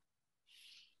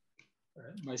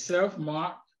 Myself,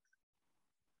 Mark.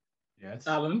 Yes.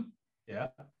 Alan. Yeah.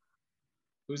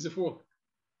 Who's the 4th?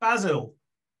 Basil.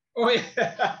 Oh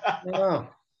yeah. Oh.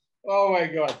 Oh my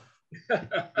God.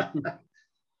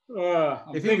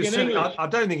 If he was still, I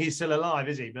don't think he's still alive,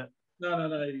 is he? But no.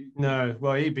 No.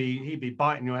 Well, he'd be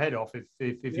biting your head off if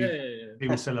he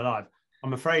was still alive.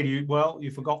 I'm afraid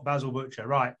you forgot Basil Butcher,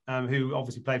 right? Who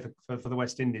obviously played for the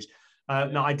West Indies.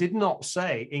 No, I did not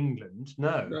say England.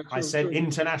 No, I said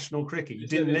international cricket. You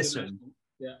didn't listen.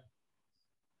 Yeah.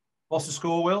 What's the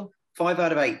score, Will? 5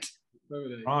 out of 8.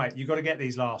 Right, you've got to get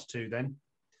these last 2 then.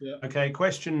 Yeah. Okay,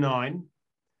 question 9.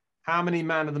 How many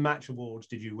Man of the Match awards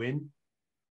did you win?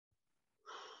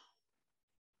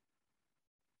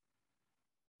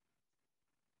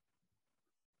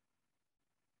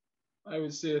 I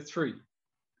would say 3.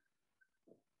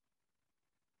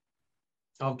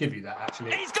 I'll give you that,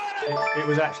 actually. It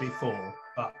was actually 4.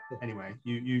 But anyway,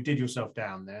 you did yourself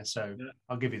down there, so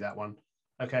I'll give you that one.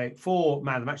 Okay, 4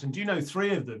 man of the match. And do you know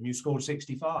 3 of them you scored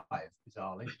 65,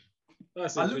 bizarrely?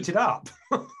 I looked it up.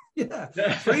 Yeah,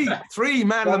 three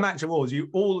man of the match awards. You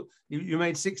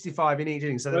made 65 in each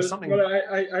inning. So there's something. Well,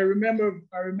 I remember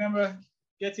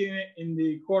getting it in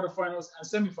the quarterfinals and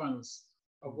semifinals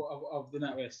of the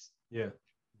NatWest. Yeah.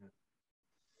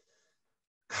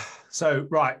 So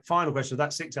right, final question.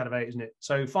 That's 6 out of 8, isn't it?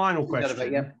 So final question. 6 out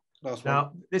of 8, yeah. Last one.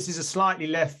 Now this is a slightly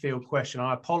left field question.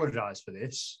 I apologise for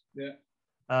this. Yeah.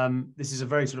 This is a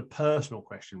very sort of personal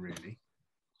question, really.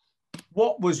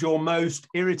 What was your most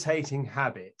irritating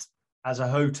habit as a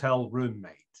hotel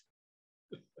roommate?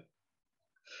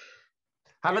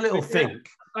 Have a little think.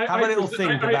 Have a little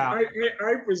think about.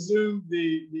 I presume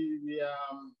the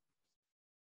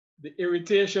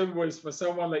irritation was for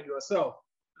someone like yourself.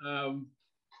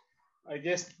 I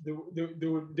guess there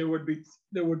would be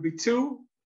 2.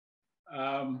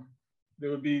 There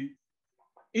would be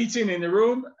eating in the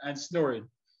room and snoring.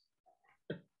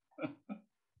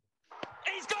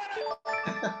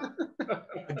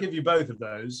 I'll give you both of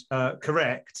those.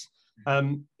 Correct.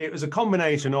 It was a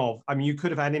combination of, I mean, you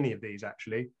could have had any of these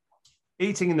actually.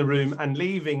 Eating in the room and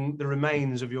leaving the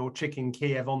remains of your chicken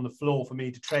Kiev on the floor for me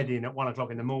to tread in at 1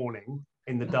 o'clock in the morning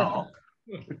in the dark.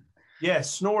 Yes,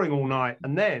 snoring all night.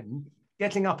 And then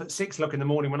getting up at 6 o'clock in the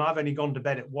morning when I've only gone to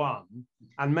bed at 1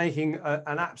 and making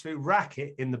an absolute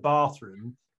racket in the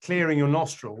bathroom, clearing your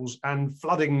nostrils and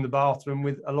flooding the bathroom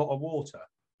with a lot of water.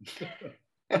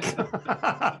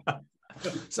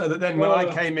 So that then when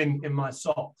I came in my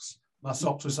socks were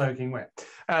soaking wet.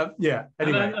 Yeah,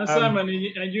 anyway. And Simon,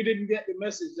 and you didn't get the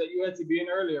message that you had to be in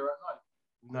earlier at night.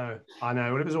 No, I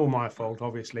know. Well, it was all my fault,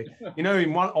 obviously. You know,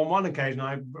 on one occasion,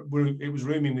 it was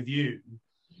rooming with you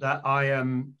that I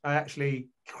actually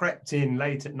crept in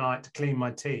late at night to clean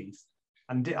my teeth,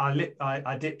 and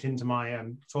I dipped into my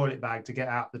toilet bag to get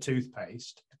out the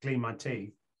toothpaste to clean my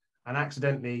teeth, and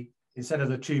accidentally, instead of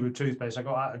the tube of toothpaste, I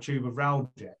got out a tube of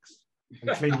Ralgex and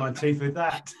cleaned my teeth with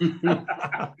that.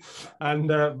 And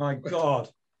my God,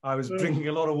 I was drinking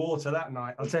a lot of water that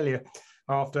night, I'll tell you,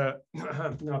 after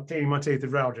cleaning my teeth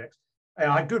with Ralgex.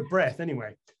 I had good breath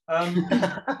anyway.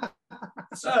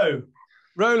 So,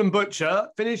 Roland Butcher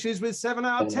finishes with 7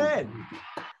 out of 10,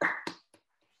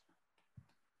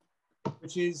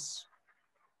 which is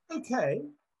okay.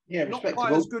 Yeah, not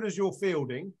quite as good as your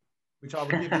fielding, which I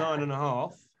would give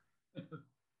 9.5.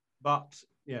 But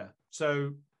yeah,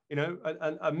 so you know,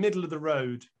 a middle of the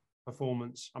road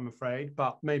performance, I'm afraid.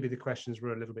 But maybe the questions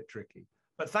were a little bit tricky.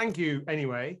 But thank you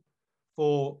anyway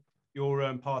for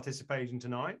your participation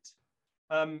tonight.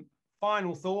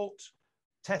 Final thought: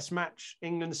 Test match,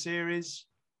 England series.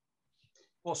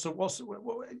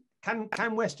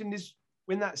 Can West Indies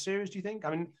win that series? Do you think?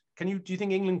 I mean, do you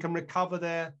think England can recover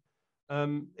their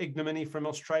ignominy from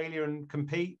Australia and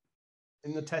compete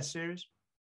in the Test series?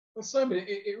 Well, Simon,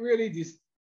 it really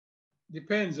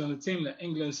depends on the team that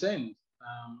England send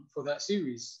for that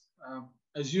series.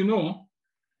 As you know,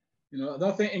 I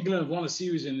don't think England have won a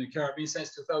series in the Caribbean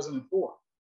since 2004.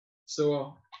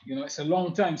 So, it's a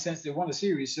long time since they won a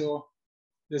series. So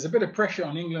there's a bit of pressure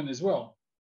on England as well.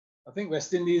 I think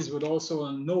West Indies would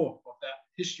also know of that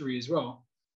history as well,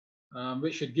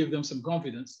 which should give them some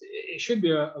confidence. It should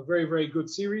be a very, very good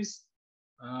series.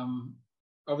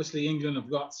 Obviously, England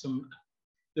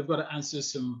they've got to answer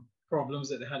some problems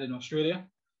that they had in Australia,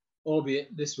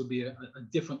 albeit this would be a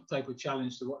different type of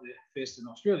challenge to what they faced in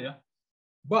Australia.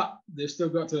 But they've still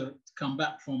got to come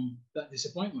back from that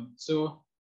disappointment. So,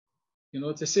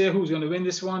 to say who's going to win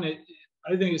this one,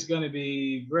 I think it's going to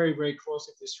be very, very close.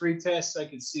 If there's 3 tests, I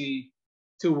can see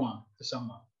 2-1 to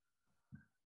someone.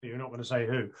 You're not going to say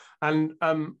who. And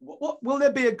what will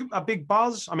there be a big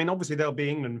buzz? I mean, obviously there'll be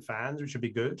England fans, which should be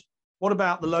good. What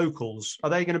about the locals? Are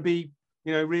they going to be,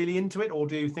 really into it, or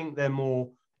do you think they're more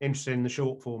interested in the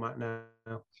short format now?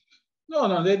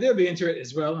 No, they'll be into it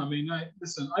as well. I mean,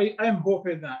 I'm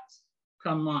hoping that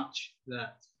come March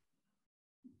that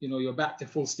you're back to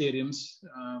full stadiums.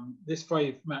 This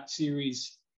 5-match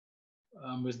series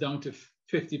was down to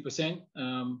 50%.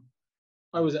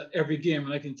 I was at every game,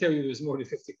 and I can tell you there was more than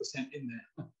 50% in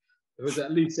there. It was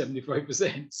at least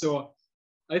 75%. So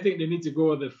I think they need to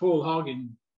go the full hog and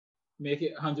make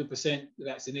it 100%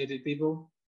 vaccinated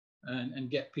people and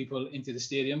get people into the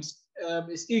stadiums.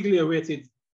 It's eagerly awaited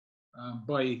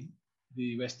by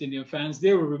the West Indian fans.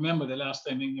 They will remember the last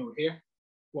time England were here,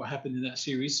 what happened in that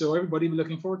series. So everybody will be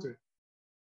looking forward to it.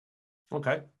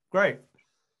 Okay, great.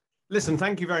 Listen,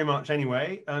 thank you very much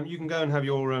anyway. You can go and have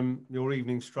your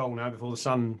evening stroll now before the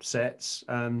sun sets.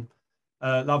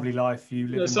 Lovely life you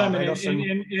live in Simon, Barbados.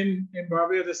 in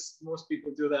Barbados, most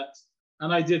people do that.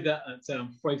 And I did that at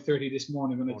 5:30 this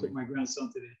morning when I took my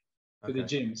grandson to the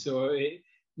gym. So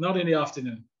not in the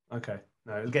afternoon. Okay.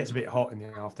 No, it gets a bit hot in the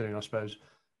afternoon, I suppose.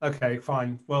 Okay,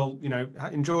 fine. Well,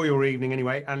 enjoy your evening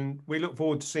anyway. And we look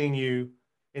forward to seeing you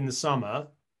in the summer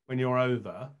when you're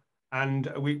over.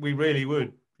 And we really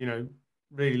would,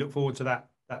 really look forward to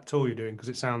that tour you're doing, because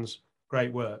it sounds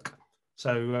great work.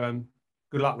 So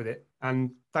good luck with it.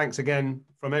 And thanks again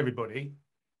from everybody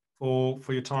for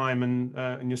your time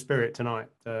and your spirit tonight,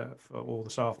 for all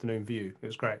this afternoon for you. It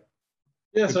was great.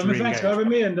 Yes, thanks for having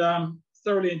me, and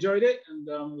thoroughly enjoyed it, and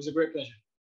it was a great pleasure.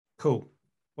 Cool.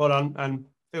 Well done, and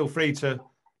feel free to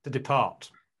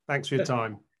depart. Thanks for your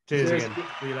time. Cheers again.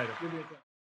 See you later.